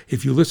where,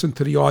 if you listen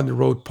to the On the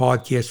Road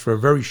podcast, for a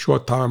very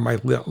short time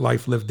in my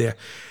life lived there,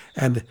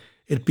 and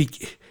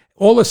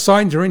all the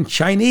signs are in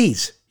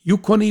Chinese. You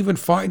couldn't even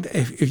find,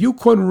 if you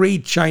couldn't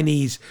read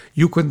Chinese,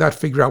 you could not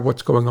figure out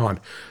what's going on.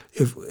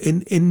 If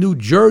in New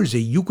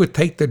Jersey, you could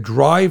take the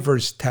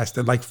driver's test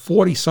in like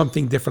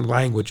 40-something different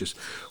languages.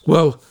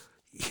 Well,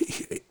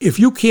 if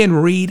you can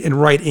read and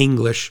write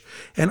English,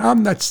 and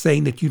I'm not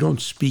saying that you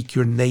don't speak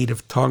your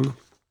native tongue,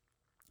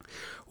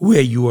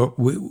 where you are,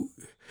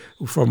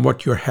 from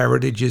what your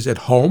heritage is at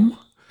home,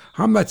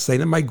 I'm not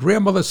saying that. My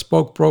grandmother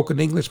spoke broken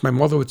English. My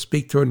mother would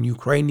speak to her in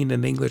Ukrainian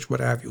and English, what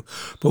have you.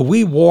 But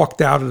we walked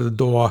out of the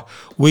door.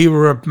 We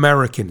were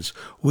Americans.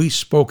 We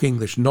spoke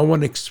English. No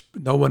one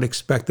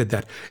expected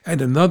that. And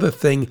another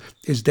thing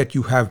is that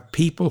you have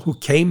people who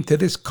came to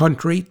this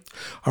country,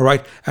 all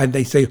right, and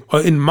they say, oh,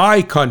 in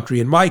my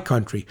country.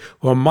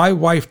 Well, my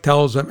wife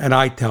tells them, and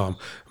I tell them,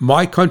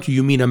 my country,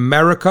 you mean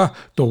America,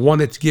 the one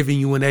that's giving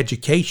you an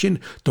education,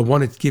 the one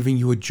that's giving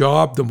you a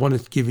job, the one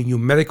that's giving you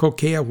medical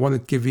care, one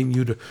that's giving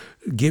you to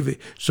give it.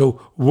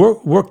 So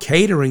we're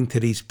catering to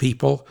these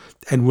people,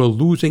 and we're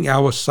losing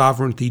our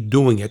sovereignty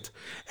doing it.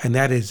 And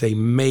that is a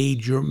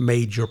major,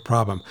 major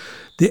problem.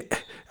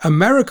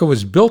 America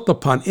was built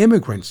upon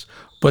immigrants,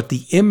 but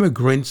the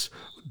immigrants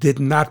did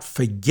not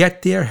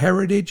forget their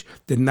heritage,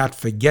 did not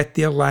forget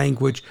their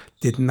language,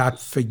 did not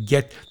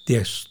forget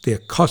their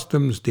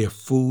customs, their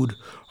food,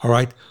 all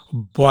right?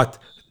 But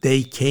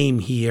they came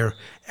here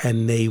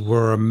and they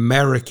were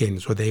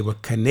Americans or they were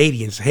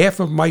Canadians. Half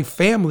of my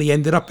family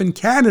ended up in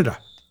Canada,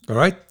 all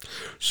right?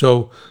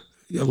 So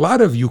a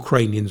lot of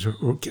Ukrainians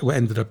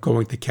ended up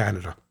going to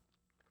Canada,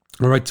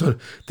 all right? So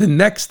the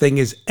next thing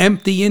is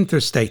empty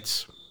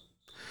interstates.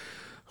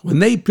 When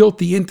they built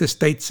the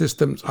interstate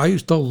systems, I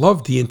used to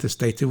love the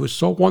interstates. It was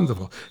so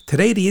wonderful.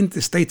 Today, the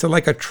interstates are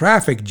like a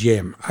traffic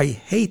jam. I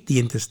hate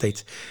the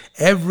interstates.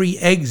 Every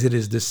exit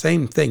is the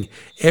same thing.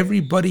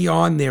 Everybody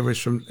on there is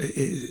from...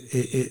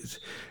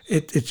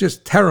 It's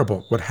just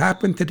terrible. What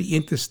happened to the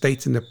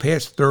interstates in the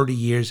past 30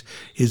 years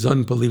is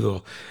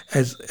unbelievable.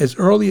 As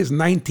early as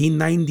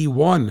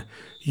 1991,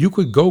 you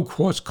could go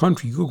cross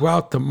country. You could go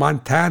out to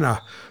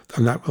Montana.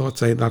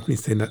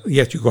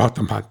 Yes, you go out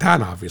to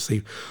Montana,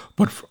 obviously.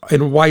 But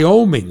in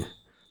Wyoming,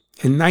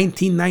 in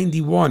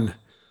 1991,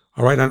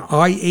 all right, on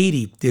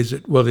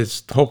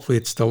I-80, hopefully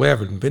it's still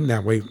there. It's been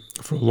that way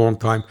for a long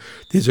time.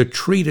 There's a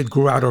tree that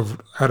grew out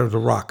of the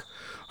rock.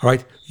 All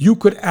right, you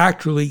could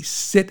actually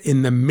sit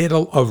in the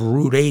middle of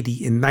Route 80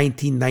 in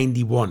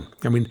 1991.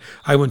 I mean,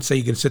 I wouldn't say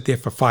you can sit there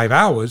for 5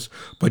 hours,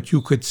 but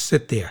you could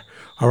sit there.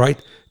 All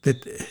right,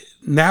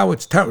 now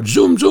it's terrible.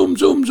 Zoom, zoom,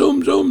 zoom,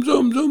 zoom, zoom,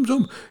 zoom, zoom,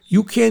 zoom.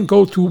 You can't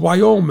go through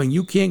Wyoming.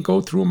 You can't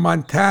go through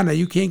Montana.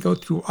 You can't go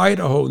through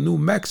Idaho, New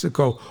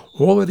Mexico,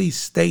 all of these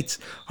states,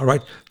 all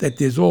right, that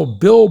there's all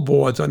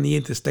billboards on the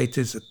interstates.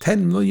 There's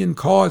 10 million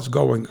cars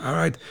going, all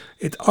right.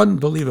 It's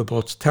unbelievable.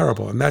 It's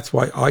terrible. And that's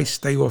why I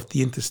stay off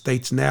the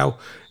interstates now.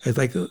 It's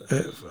like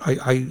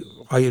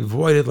I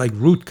avoid it like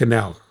root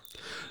canal.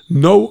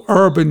 No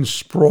urban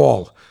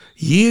sprawl.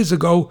 Years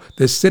ago,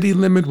 the city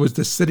limit was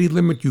the city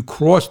limit. You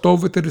crossed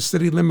over to the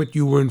city limit,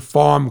 you were in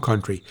farm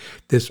country.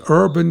 This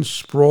urban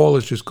sprawl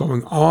is just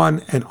going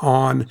on and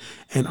on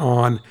and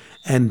on.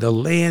 And the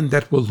land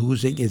that we're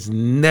losing is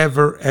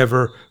never,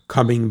 ever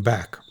coming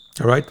back.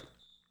 All right?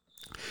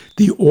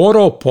 The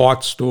auto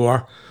parts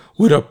store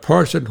with a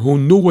person who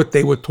knew what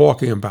they were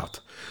talking about.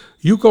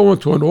 You go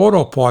into an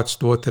auto parts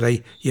store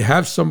today, you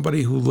have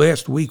somebody who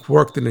last week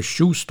worked in a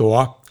shoe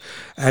store,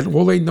 and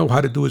all they know how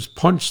to do is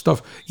punch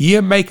stuff,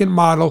 year, make, and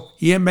model,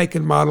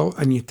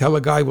 and you tell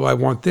a guy, well, I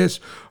want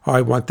this, or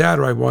I want that,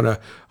 or I want a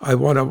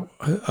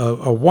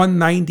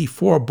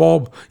 194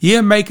 bulb,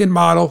 year, make, and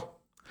model.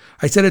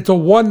 I said, it's a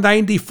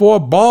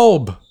 194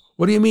 bulb.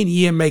 What do you mean,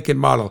 year, make, and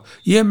model?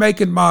 Year, make,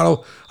 and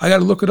model. I got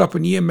to look it up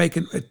in year, make,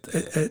 and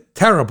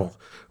terrible.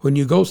 when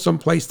you go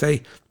someplace,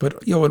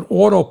 but an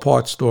auto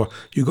parts store,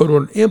 you go to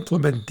an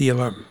implement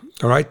dealer.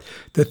 All right.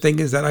 The thing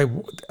is that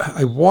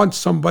I want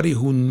somebody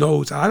who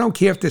knows. I don't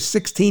care if they're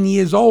 16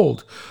 years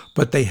old,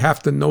 but they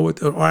have to know it.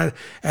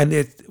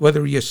 And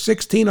whether you're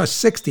 16 or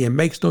 60, it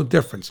makes no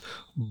difference.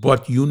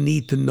 But you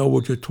need to know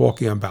what you're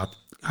talking about.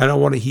 I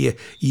don't want to hear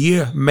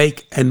year,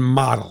 make, and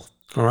model.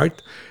 All right.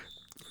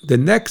 The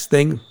next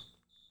thing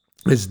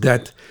is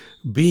that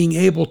being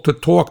able to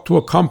talk to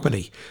a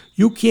company.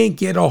 You can't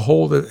get a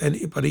hold of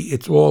anybody.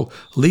 It's all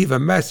leave a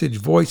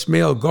message,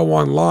 voicemail, go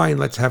online,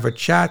 let's have a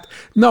chat.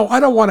 No, I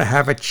don't want to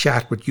have a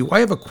chat with you. I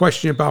have a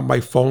question about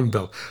my phone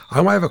bill. I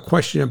want to have a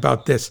question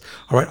about this.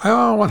 All right. I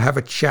don't want to have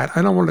a chat.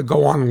 I don't want to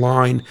go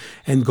online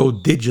and go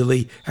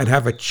digitally and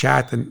have a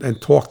chat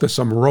and talk to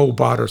some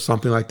robot or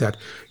something like that.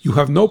 You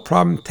have no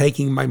problem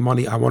taking my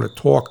money. I want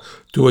to talk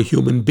to a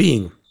human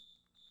being.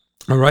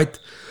 All right.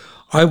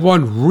 I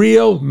want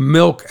real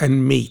milk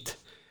and meat.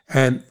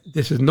 And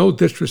this is no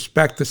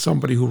disrespect to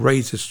somebody who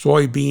raises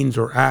soybeans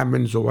or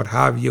almonds or what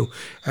have you.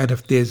 And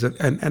if there's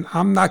and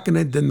I'm not going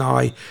to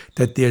deny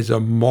that there's a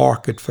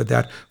market for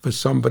that for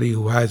somebody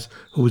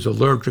who's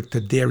allergic to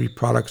dairy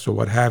products or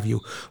what have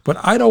you. But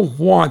I don't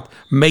want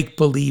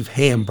make-believe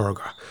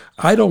hamburger.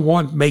 I don't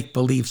want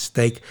make-believe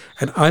steak,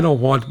 and I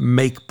don't want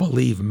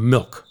make-believe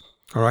milk.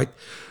 All right?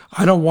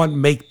 I don't want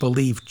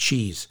make-believe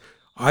cheese.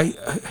 I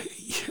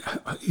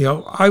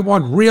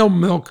want real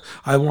milk.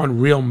 I want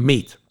real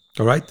meat.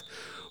 All right.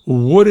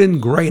 Wooden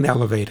grain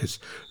elevators.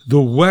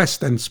 The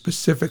West, and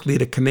specifically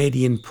the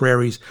Canadian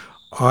prairies,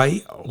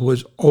 I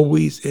was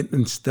always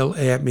and still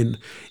am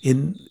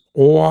in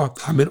awe.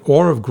 I'm in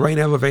awe of grain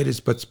elevators,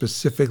 but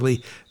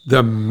specifically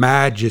the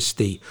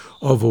majesty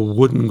of a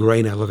wooden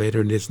grain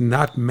elevator. And there's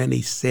not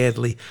many,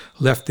 sadly,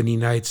 left in the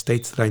United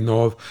States that I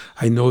know of.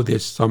 I know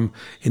there's some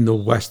in the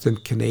Western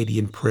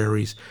Canadian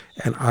prairies,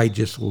 and I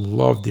just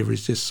love. There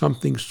is just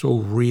something so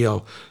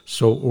real,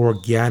 so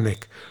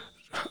organic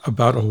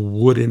about a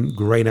wooden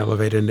grain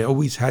elevator, and they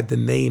always had the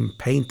name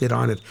painted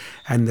on it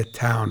and the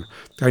town.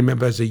 I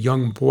remember as a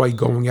young boy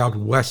going out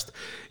west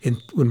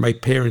with my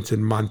parents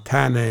in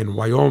Montana and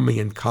Wyoming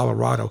and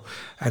Colorado,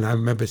 and I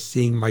remember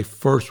seeing my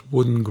first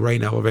wooden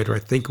grain elevator. I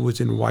think it was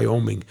in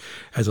Wyoming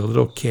as a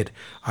little kid.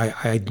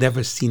 I'd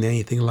never seen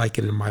anything like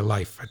it in my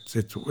life.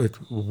 It's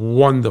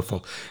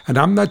wonderful. And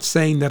I'm not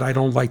saying that I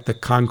don't like the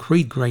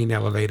concrete grain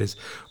elevators,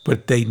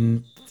 but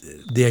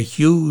they're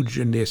huge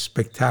and they're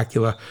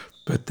spectacular,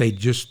 but they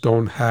just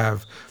don't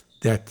have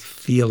that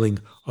feeling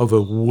of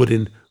a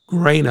wooden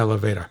grain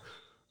elevator.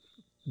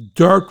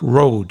 Dirt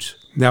roads.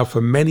 Now,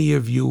 for many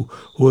of you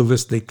who are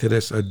listening to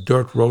this, a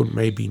dirt road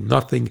may be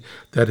nothing.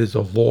 That is a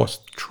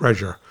lost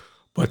treasure.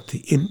 But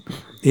in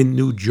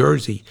New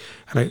Jersey,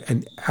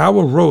 and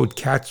our road,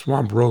 Cat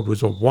Swamp Road,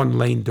 was a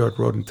one-lane dirt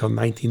road until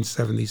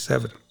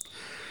 1977.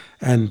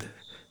 And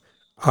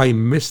I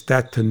missed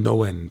that to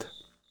no end.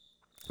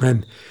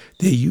 And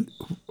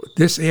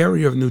this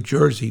area of New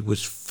Jersey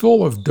was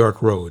full of dirt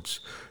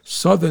roads.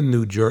 Southern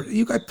New Jersey,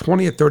 you got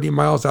 20 or 30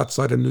 miles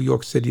outside of New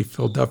York City,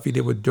 Philadelphia,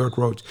 there were dirt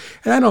roads.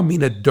 And I don't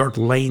mean a dirt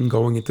lane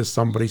going into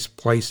somebody's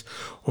place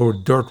or a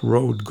dirt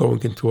road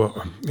going into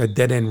a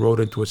dead-end road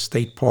into a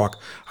state park.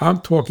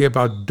 I'm talking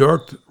about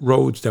dirt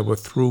roads that were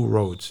through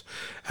roads.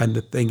 And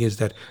the thing is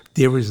that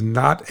there is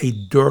not a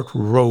dirt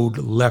road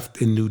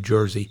left in New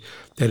Jersey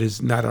that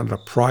is not on a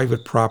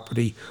private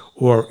property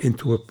or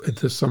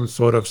into some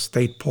sort of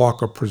state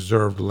park or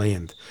preserved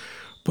land.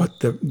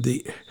 But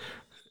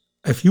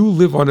if you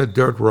live on a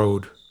dirt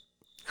road,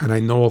 and I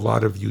know a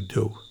lot of you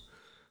do,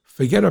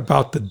 forget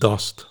about the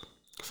dust.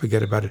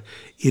 Forget about it.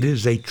 It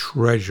is a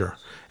treasure.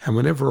 And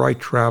whenever I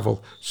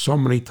travel, so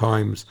many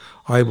times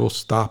I will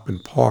stop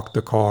and park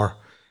the car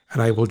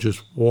and I will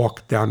just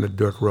walk down the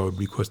dirt road,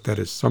 because that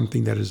is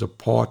something that is a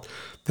part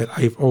that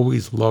I've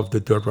always loved, the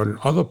dirt road. In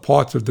other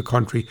parts of the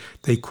country,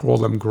 they call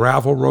them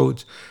gravel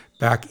roads.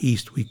 Back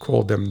east, we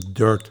call them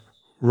dirt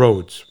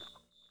roads.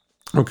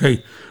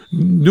 Okay,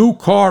 new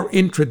car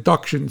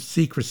introduction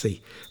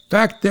secrecy.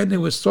 Back then, it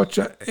was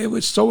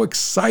so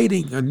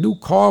exciting. A new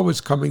car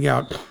was coming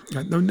out.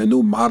 The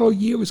new model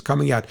year was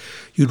coming out.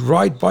 You'd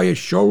ride by a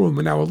showroom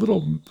in our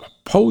little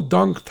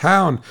podunk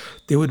town.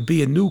 There would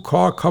be a new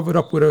car covered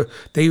up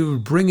they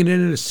would bring it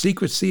in the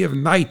secrecy of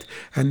night,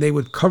 and they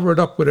would cover it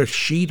up with a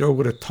sheet or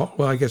with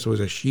I guess it was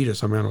a sheet or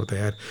something. I don't know what they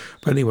had.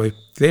 But anyway,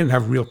 they didn't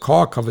have real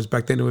car covers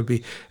back then. It would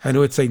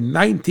say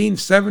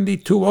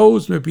 1972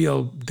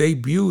 Oldsmobile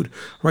debuted.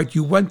 Right,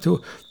 you went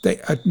to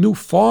a new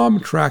farm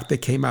track that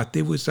came out.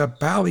 There was a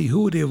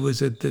ballyhoo. It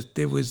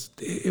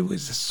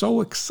was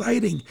so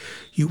exciting.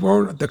 You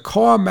were the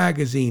car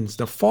magazines,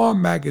 the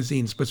farm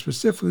magazines, but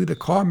specifically the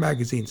car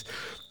magazines.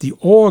 The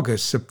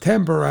August,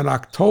 September, and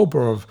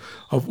October of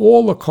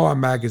all the car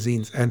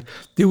magazines, and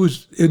there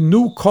was a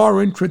new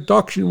car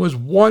introduction was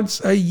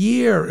once a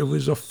year. It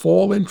was a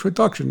fall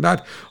introduction,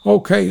 not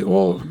okay.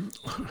 Well,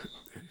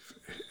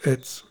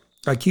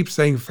 I keep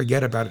saying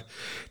forget about it.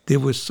 There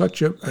was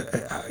such a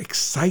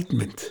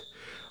excitement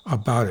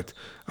about it.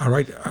 All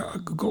right.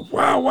 Go,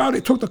 wow,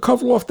 they took the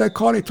cover off that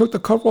car. They took the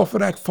cover off of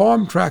that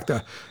farm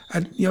tractor.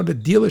 And, the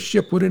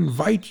dealership would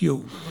invite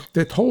you.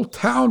 The whole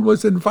town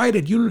was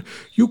invited.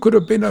 You could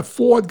have been a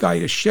Ford guy.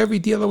 A Chevy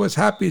dealer was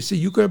happy to see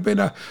you. Could have been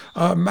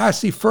a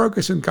Massey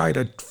Ferguson guy.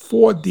 The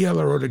Ford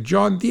dealer or the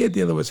John Deere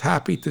dealer was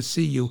happy to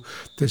see you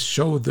to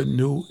show the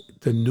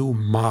new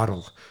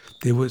model.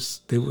 There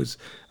was.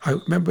 I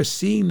remember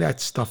seeing that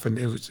stuff, and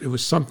it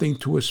was something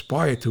to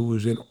aspire to. It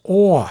was in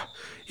awe,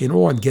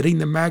 and getting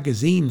the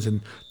magazines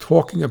and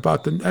talking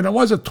about them. And I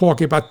wasn't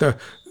talking about the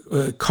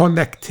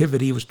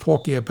connectivity. It was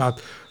talking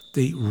about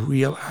the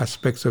real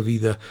aspects of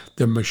either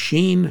the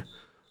machine,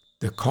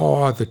 the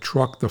car, the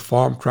truck, the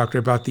farm tractor,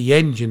 about the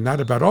engine, not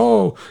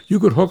about, you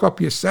could hook up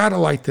your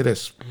satellite to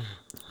this.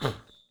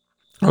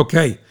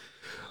 Okay.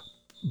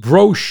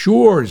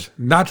 Brochures,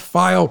 not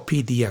file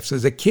PDFs.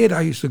 As a kid,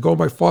 I used to go,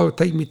 my father would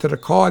take me to the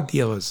car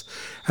dealers,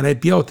 and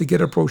I'd be able to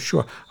get a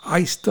brochure.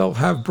 I still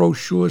have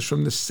brochures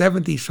from the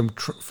 70s,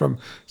 from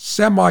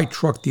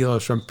semi-truck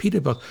dealers, from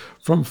Peterbilt,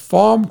 from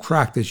farm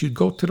tractors. You'd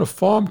go to the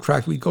farm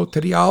tractor, we'd go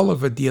to the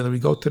Oliver dealer,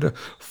 we'd go to the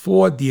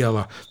Ford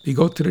dealer, we'd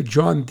go to the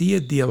John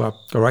Deere dealer,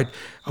 all right,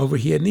 over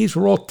here. And these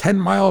were all 10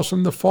 miles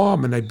from the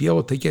farm, and I'd be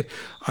able to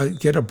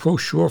get a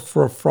brochure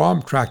for a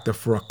farm tractor,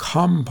 for a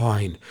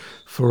combine,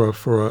 for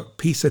a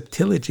piece of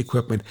tillage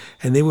equipment,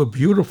 and they were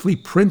beautifully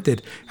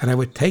printed, and I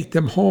would take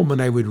them home and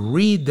I would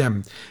read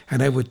them,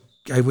 and I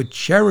would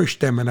cherish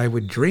them, and I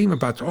would dream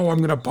about, I'm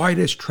going to buy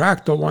this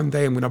tractor one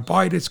day, I'm going to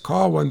buy this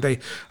car one day,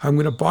 I'm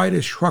going to buy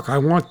this truck, I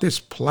want this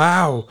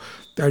plow.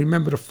 I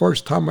remember the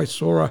first time I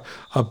saw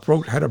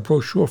had a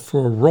brochure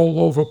for a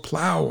rollover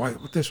plow.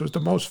 This was the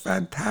most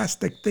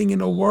fantastic thing in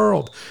the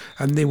world.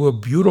 And they were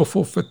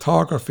beautiful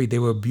photography. They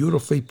were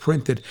beautifully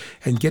printed.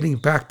 And getting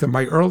back to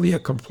my earlier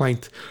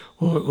complaint,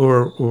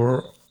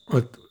 or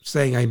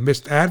saying I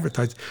missed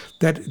advertising,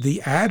 that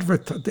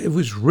it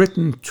was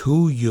written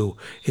to you.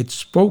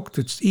 It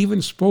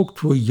even spoke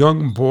to a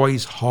young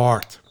boy's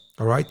heart.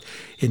 All right,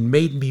 it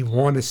made me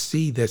want to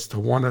see this, to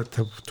want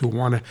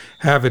to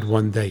have it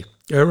one day.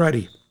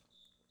 Alrighty.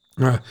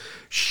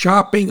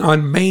 Shopping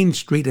on Main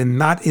Street and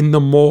not in the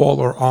mall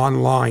or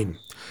online.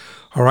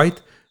 All right.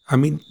 I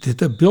mean,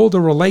 to build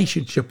a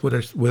relationship with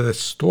a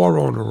store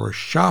owner or a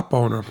shop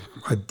owner,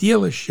 a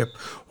dealership,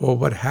 or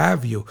what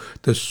have you,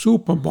 the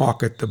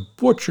supermarket, the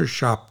butcher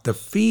shop, the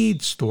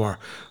feed store,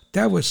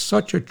 that was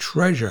such a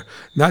treasure.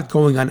 Not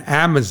going on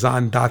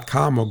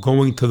Amazon.com or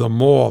going to the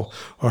mall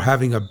or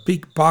having a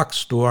big box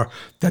store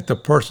that the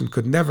person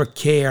could never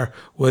care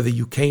whether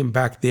you came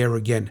back there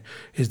again.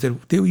 Is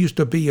that there used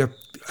to be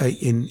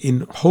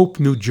in Hope,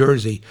 New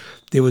Jersey,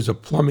 there was a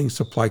plumbing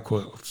supply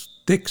called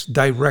Dick's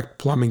Direct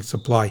Plumbing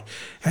Supply,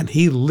 and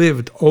he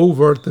lived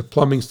over the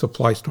plumbing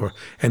supply store.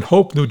 And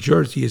Hope, New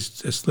Jersey is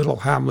this little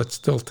hamlet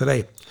still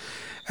today.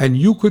 And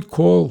you could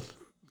call,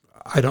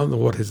 I don't know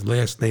what his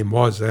last name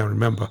was, I don't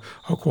remember.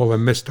 I'll call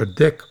him Mr.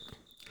 Dick.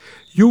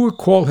 You would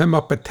call him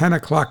up at 10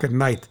 o'clock at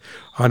night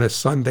on a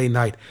Sunday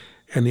night,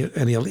 and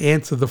he'll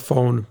answer the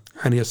phone,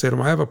 and he'll say to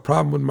him, I have a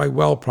problem with my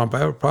well pump. I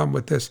have a problem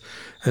with this.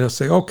 And he'll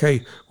say,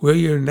 okay, where are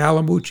you in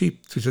Alamucci?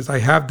 He says, I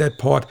have that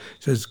part.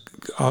 He says,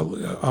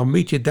 I'll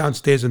meet you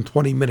downstairs in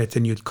 20 minutes.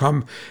 And you'd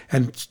come,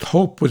 and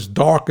Hope was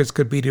dark as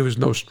could be. There was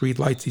no street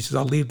lights. He says,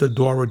 I'll leave the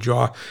door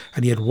ajar.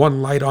 And he had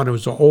one light on. It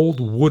was an old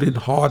wooden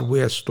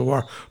hardware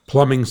store,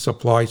 plumbing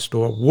supply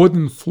store,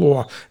 wooden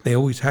floor. They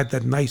always had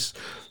that nice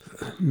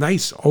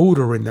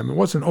odor in them. It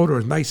wasn't odor, it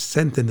was nice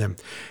scent in them.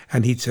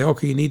 And he'd say,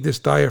 okay, you need this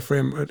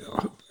diaphragm.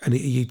 And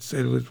he'd say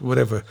it was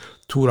whatever,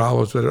 $2,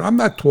 whatever. I'm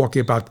not talking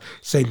about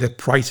saying that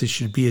prices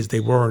should be as they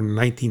were in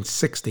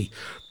 1960,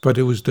 but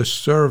it was the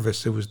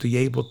service. It was the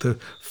able to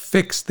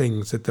fix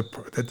things, that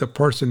the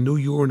person knew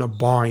you were in a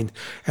bind.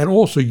 And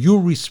also you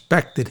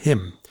respected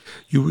him.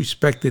 You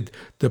respected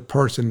the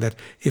person, that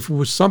if it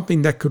was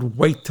something that could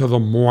wait till the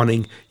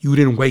morning, you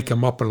didn't wake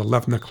him up at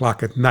 11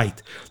 o'clock at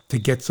night to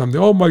get something.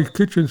 Oh, my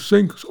kitchen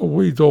sink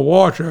needs a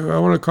washer. I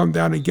want to come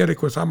down and get it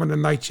because I'm on a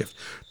night shift.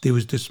 There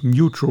was this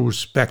mutual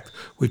respect,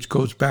 which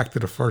goes back to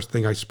the first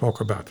thing I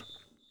spoke about.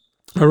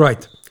 All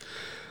right.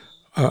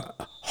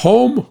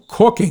 Home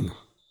cooking.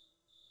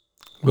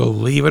 We'll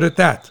leave it at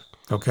that,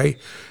 okay?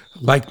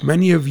 Like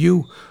many of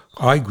you,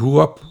 I grew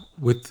up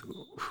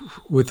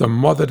with a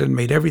mother that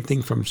made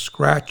everything from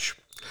scratch,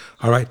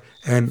 all right?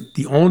 And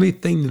the only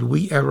thing that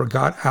we ever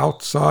got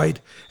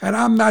outside, and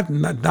I'm not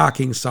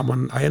knocking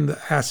someone,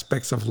 the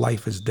aspects of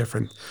life is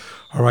different,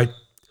 all right?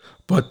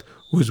 But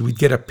we'd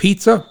get a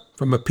pizza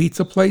from a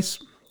pizza place,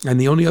 and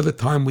the only other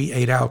time we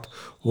ate out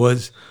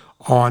was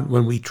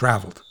when we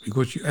traveled.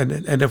 Because and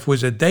if it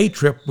was a day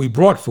trip, we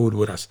brought food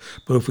with us.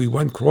 But if we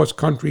went cross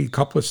country, a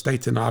couple of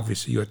states, and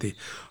obviously you had to.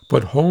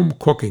 But home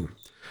cooking,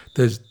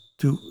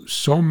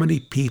 so many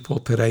people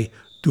today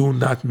do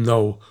not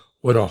know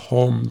what a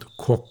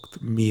home-cooked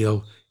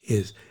meal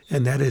is,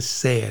 and that is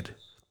sad,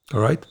 all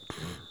right?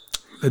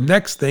 The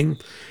next thing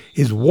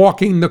is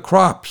walking the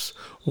crops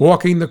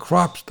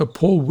to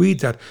pull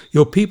weeds out.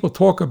 People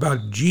talk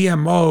about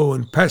GMO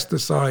and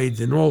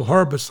pesticides and all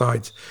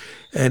herbicides,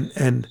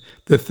 And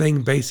the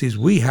thing basically is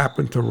we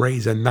happen to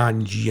raise a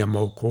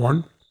non-GMO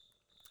corn,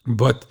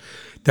 but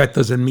that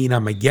doesn't mean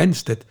I'm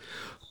against it.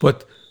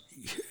 But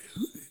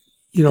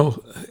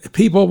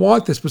people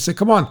want this, but say,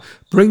 come on,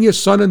 bring your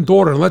son and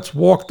daughter and let's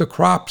walk the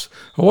crops.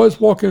 Always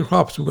walking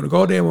crops. We're going to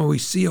go there when we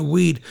see a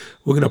weed,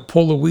 we're going to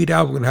pull the weed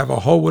out. We're going to have a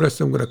hoe with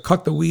us and we're going to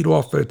cut the weed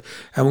off it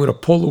and we're going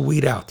to pull the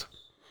weed out.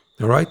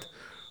 All right?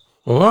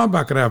 Well, I'm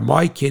not going to have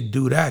my kid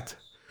do that.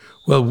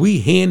 Well, we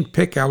hand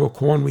pick our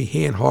corn, we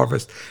hand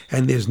harvest,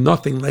 and there's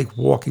nothing like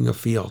walking a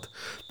field.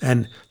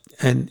 And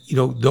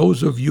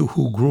those of you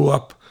who grew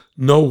up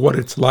know what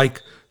it's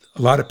like.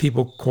 A lot of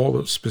people call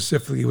it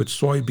specifically with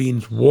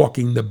soybeans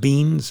walking the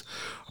beans,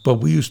 but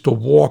we used to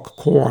walk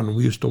corn.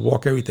 We used to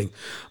walk everything.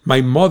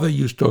 My mother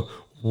used to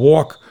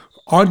walk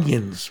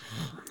onions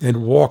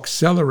and walk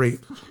celery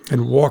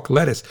and walk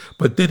lettuce,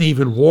 but didn't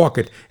even walk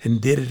it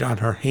and did it on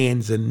her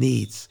hands and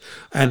knees,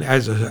 and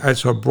as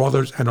her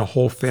brothers and a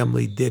whole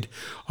family did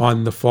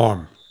on the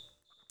farm.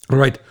 All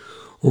right,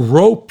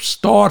 rope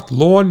start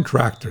lawn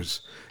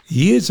tractors.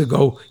 Years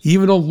ago,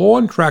 even a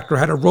lawn tractor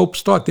had a rope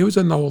start. There was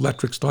no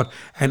electric start.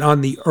 And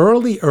on the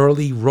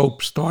early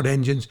rope start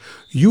engines,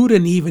 you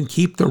didn't even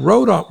keep the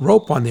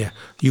rope on there.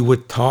 You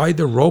would tie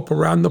the rope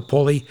around the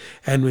pulley,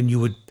 and when you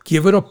would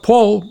give it a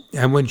pull,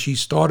 and when she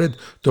started,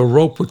 the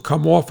rope would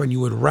come off, and you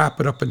would wrap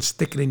it up and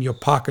stick it in your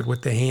pocket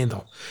with the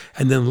handle.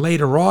 And then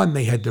later on,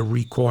 they had the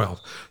recoil.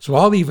 So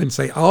I'll even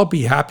say I'll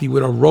be happy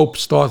with a rope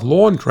start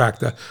lawn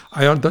tractor.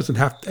 I doesn't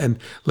have to, and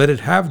let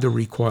it have the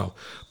recoil.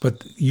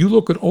 But you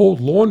look at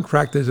old lawn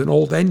tractors and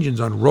old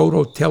engines on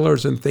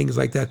rototillers and things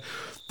like that.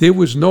 There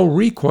was no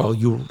recoil.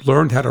 You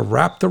learned how to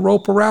wrap the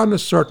rope around a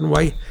certain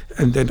way,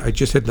 and then I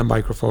just hit the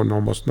microphone and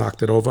almost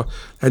knocked it over.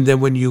 And then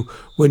when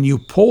you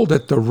pulled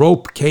it, the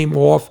rope came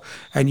off,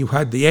 and you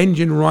had the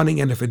engine running,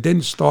 and if it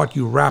didn't start,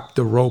 you wrapped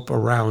the rope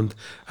around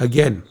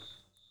again.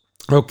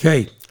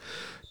 Okay.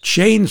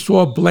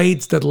 Chainsaw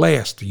blades that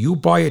last. You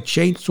buy a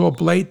chainsaw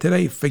blade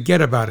today, forget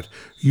about it.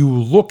 You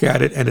look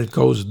at it and it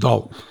goes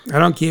dull. I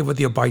don't care whether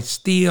you buy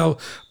steel,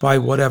 buy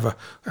whatever.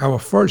 Our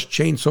first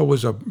chainsaw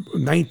was a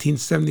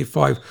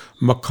 1975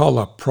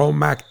 McCulloch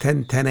ProMac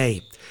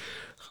 1010A.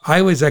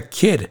 I was a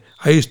kid.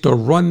 I used to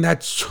run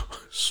that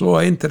saw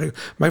into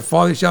my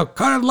father yelled,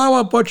 "Cut it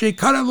lower, Butchie,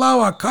 cut it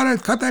lower,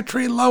 cut that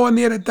tree lower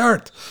near the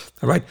dirt."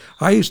 All right.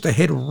 I used to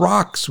hit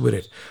rocks with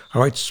it.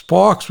 All right.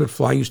 Sparks would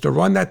fly. I used to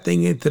run that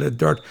thing into the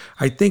dirt.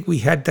 I think we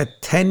had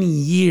that 10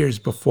 years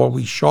before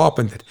we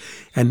sharpened it.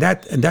 And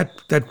that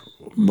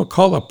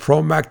McCulloch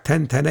ProMac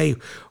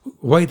 1010A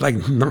weighed like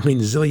 9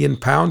 zillion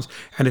pounds,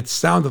 and it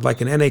sounded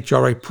like an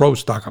NHRA Pro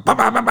Stock. All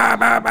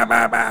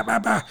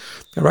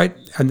right.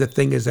 And the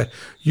thing is that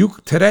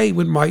today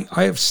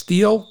I have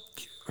steel.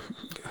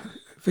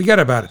 Forget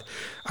about it.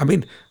 I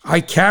mean, I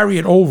carry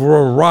it over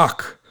a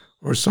rock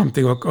or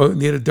something or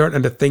near the dirt,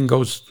 and the thing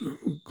goes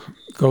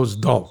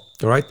dull.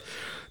 All right,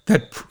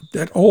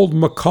 that old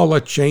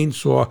McCulloch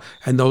chainsaw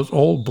and those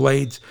old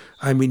blades.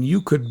 I mean,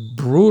 you could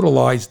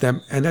brutalize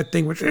them, and that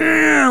thing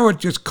would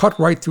just cut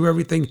right through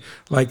everything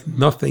like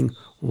nothing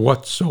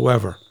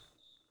whatsoever.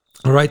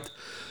 All right,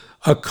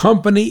 a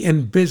company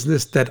and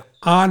business that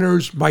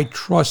honors my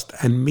trust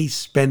and me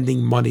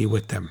spending money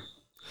with them.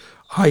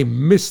 I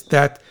miss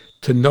that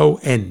to no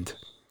end.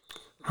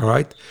 All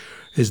right,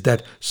 is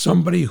that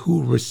somebody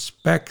who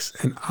respects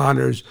and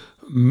honors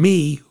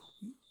me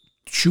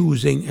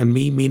choosing, and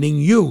me meaning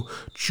you,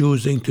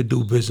 choosing to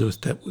do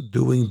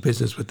doing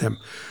business with them.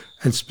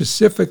 And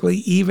specifically,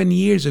 even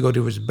years ago,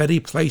 there was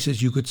many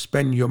places you could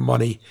spend your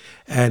money,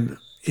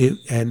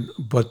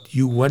 but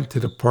you went to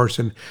the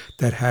person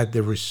that had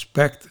the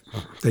respect,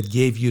 that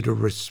gave you the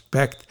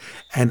respect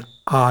and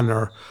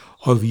honor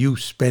of you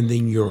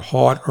spending your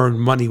hard-earned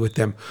money with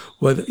them.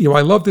 Well,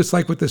 I love this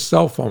like with the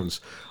cell phones.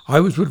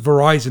 I was with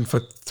Verizon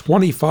for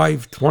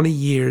 20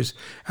 years,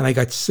 and I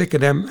got sick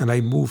of them, and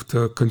I moved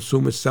to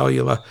Consumer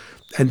Cellular,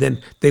 and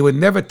then they would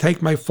never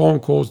take my phone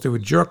calls. They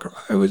would jerk.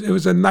 It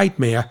was a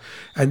nightmare,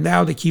 and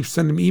now they keep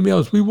sending me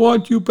emails. "We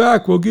want you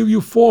back. We'll give you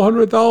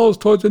 $400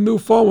 towards a new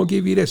phone. We'll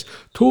give you this."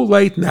 Too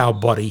late now,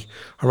 buddy.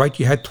 All right,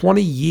 you had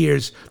 20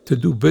 years to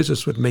do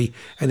business with me,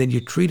 and then you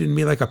treated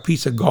me like a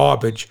piece of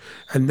garbage,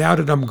 and now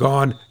that I'm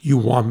gone, you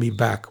want me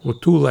back. Well,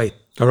 too late.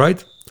 All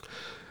right?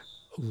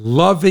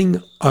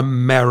 Loving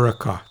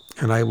America,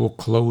 and I will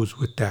close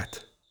with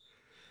that.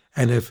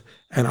 And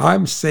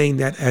I'm saying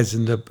that as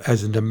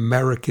an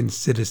American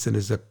citizen,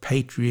 as a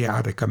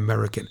patriotic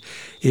American.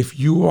 If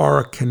you are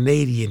a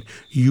Canadian,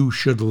 you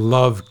should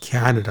love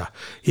Canada.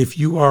 If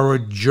you are a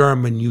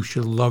German, you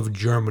should love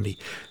Germany.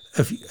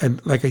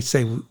 And like I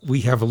say,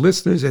 we have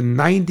listeners in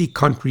 90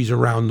 countries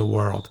around the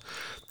world.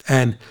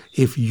 And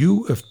if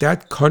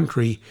that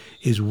country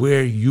is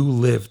where you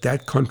live,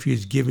 that country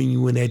is giving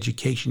you an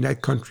education,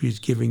 that country is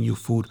giving you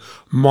food,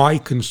 my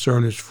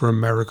concern is for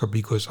America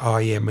because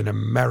I am an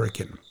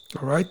American,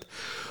 all right?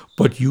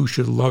 But you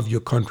should love your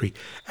country,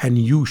 and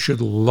you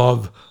should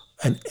love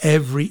And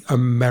every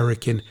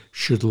American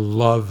should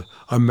love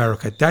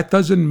America. That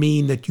doesn't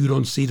mean that you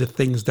don't see the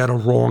things that are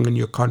wrong in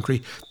your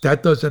country.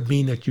 That doesn't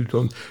mean that you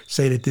don't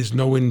say that there's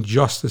no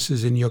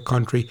injustices in your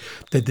country,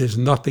 that there's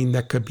nothing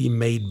that could be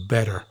made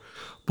better.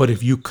 But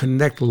if you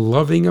connect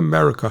loving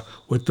America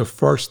with the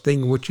first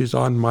thing which is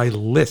on my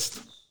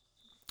list,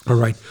 all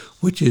right,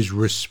 which is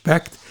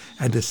respect,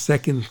 and the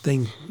second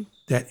thing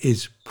that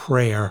is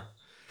prayer,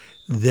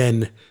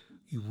 then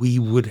we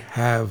would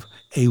have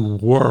a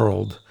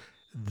world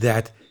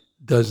that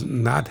does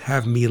not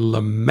have me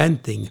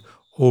lamenting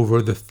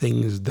over the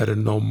things that are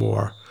no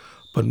more,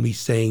 but me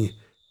saying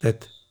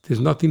that there's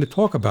nothing to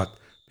talk about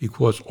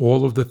because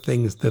all of the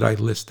things that I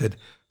listed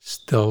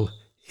still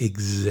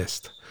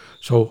exist.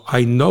 So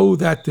I know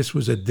that this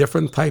was a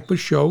different type of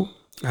show,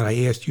 and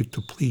I asked you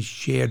to please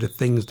share the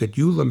things that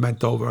you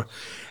lament over.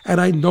 And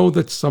I know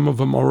that some of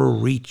them are a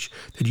reach,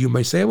 that you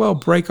may say, well,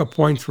 breaker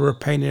points were a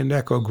pain in the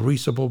neck, or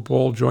greasable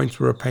ball joints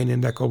were a pain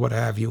in the neck, or what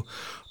have you.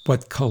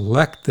 But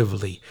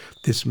collectively,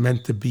 this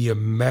meant to be a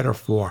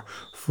metaphor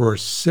for a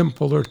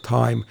simpler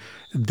time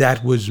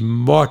that was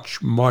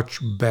much, much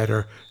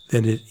better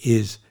than it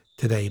is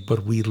today.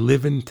 But we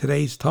live in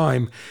today's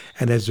time,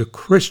 and as a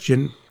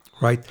Christian,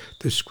 right,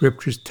 the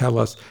scriptures tell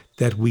us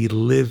that we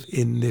live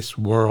in this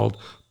world,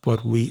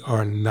 but we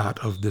are not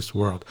of this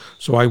world.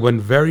 So I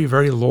went very,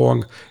 very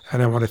long,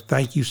 and I want to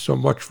thank you so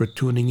much for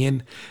tuning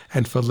in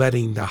and for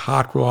letting the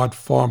Hot Rod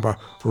Farmer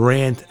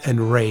rant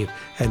and rave.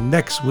 And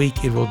next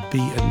week, it will be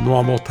a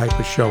normal type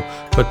of show.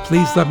 But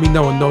please let me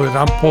know and know that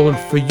I'm pulling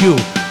for you,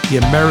 the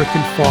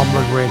American farmer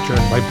and rancher,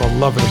 and my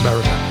beloved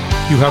America.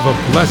 You have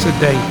a blessed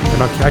day,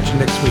 and I'll catch you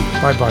next week.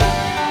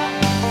 Bye-bye.